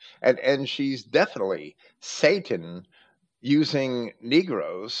life, and she's definitely Satan using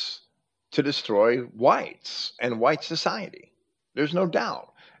Negroes to destroy whites and white society. There's no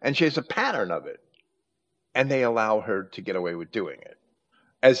doubt. And she has a pattern of it. And they allow her to get away with doing it.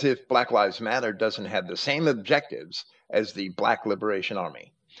 As if Black Lives Matter doesn't have the same objectives as the Black Liberation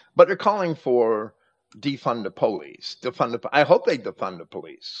Army. But they're calling for defund the police. I hope they defund the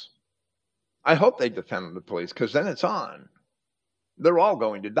police. I hope they defend the police, because then it's on. They're all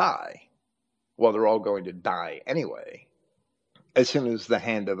going to die. Well, they're all going to die anyway, as soon as the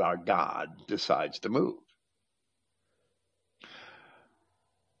hand of our God decides to move.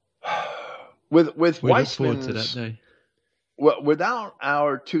 With We look forward to that Weisman's, day. well, without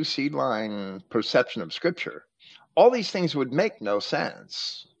our two Seedline perception of Scripture, all these things would make no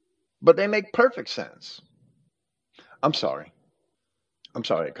sense, but they make perfect sense. I'm sorry I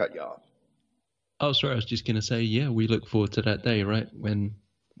cut you off. Oh, sorry, I was just going to say, yeah, we look forward to that day, right? When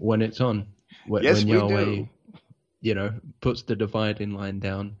it's on, Yes, when we Yahweh, do. puts the dividing line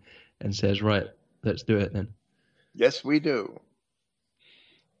down and says, right, let's do it then. Yes, we do.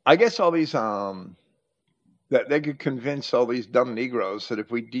 I guess all these that they could convince all these dumb Negroes that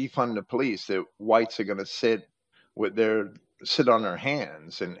if we defund the police, that whites are going to sit on their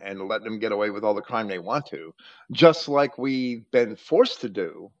hands and let them get away with all the crime they want to, just like we've been forced to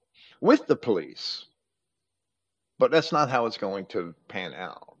do with the police. But that's not how it's going to pan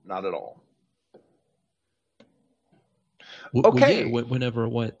out. Not at all. Well, yeah, Okay. whenever a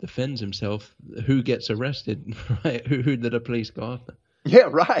white defends himself, who gets arrested, right? Who did the police go after? Yeah,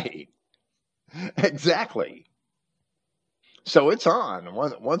 right. Exactly. So it's on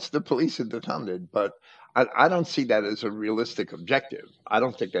once the police are defunded, but I don't see that as a realistic objective. I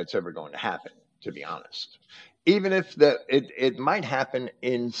don't think that's ever going to happen, to be honest. Even if it might happen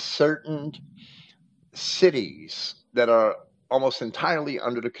in certain cities that are almost entirely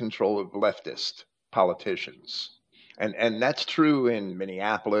under the control of leftist politicians. And that's true in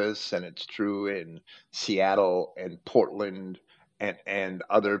Minneapolis, and it's true in Seattle and Portland and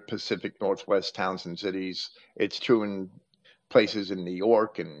other Pacific Northwest towns and cities. It's true in places in New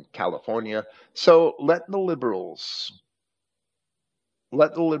York and California. So let the liberals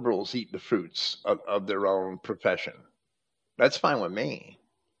eat the fruits of their own profession. That's fine with me.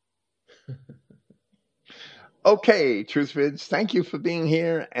 Okay, Truthvids, thank you for being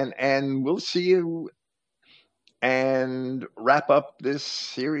here, and we'll see you and wrap up this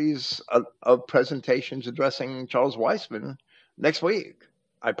series of presentations addressing Charles Weisman next week,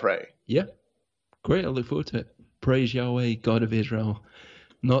 I pray. Yeah, great. I look forward to it. Praise Yahweh, God of Israel,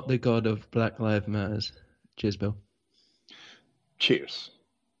 not the God of Black Lives Matters. Cheers, Bill. Cheers.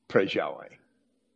 Praise Yahweh.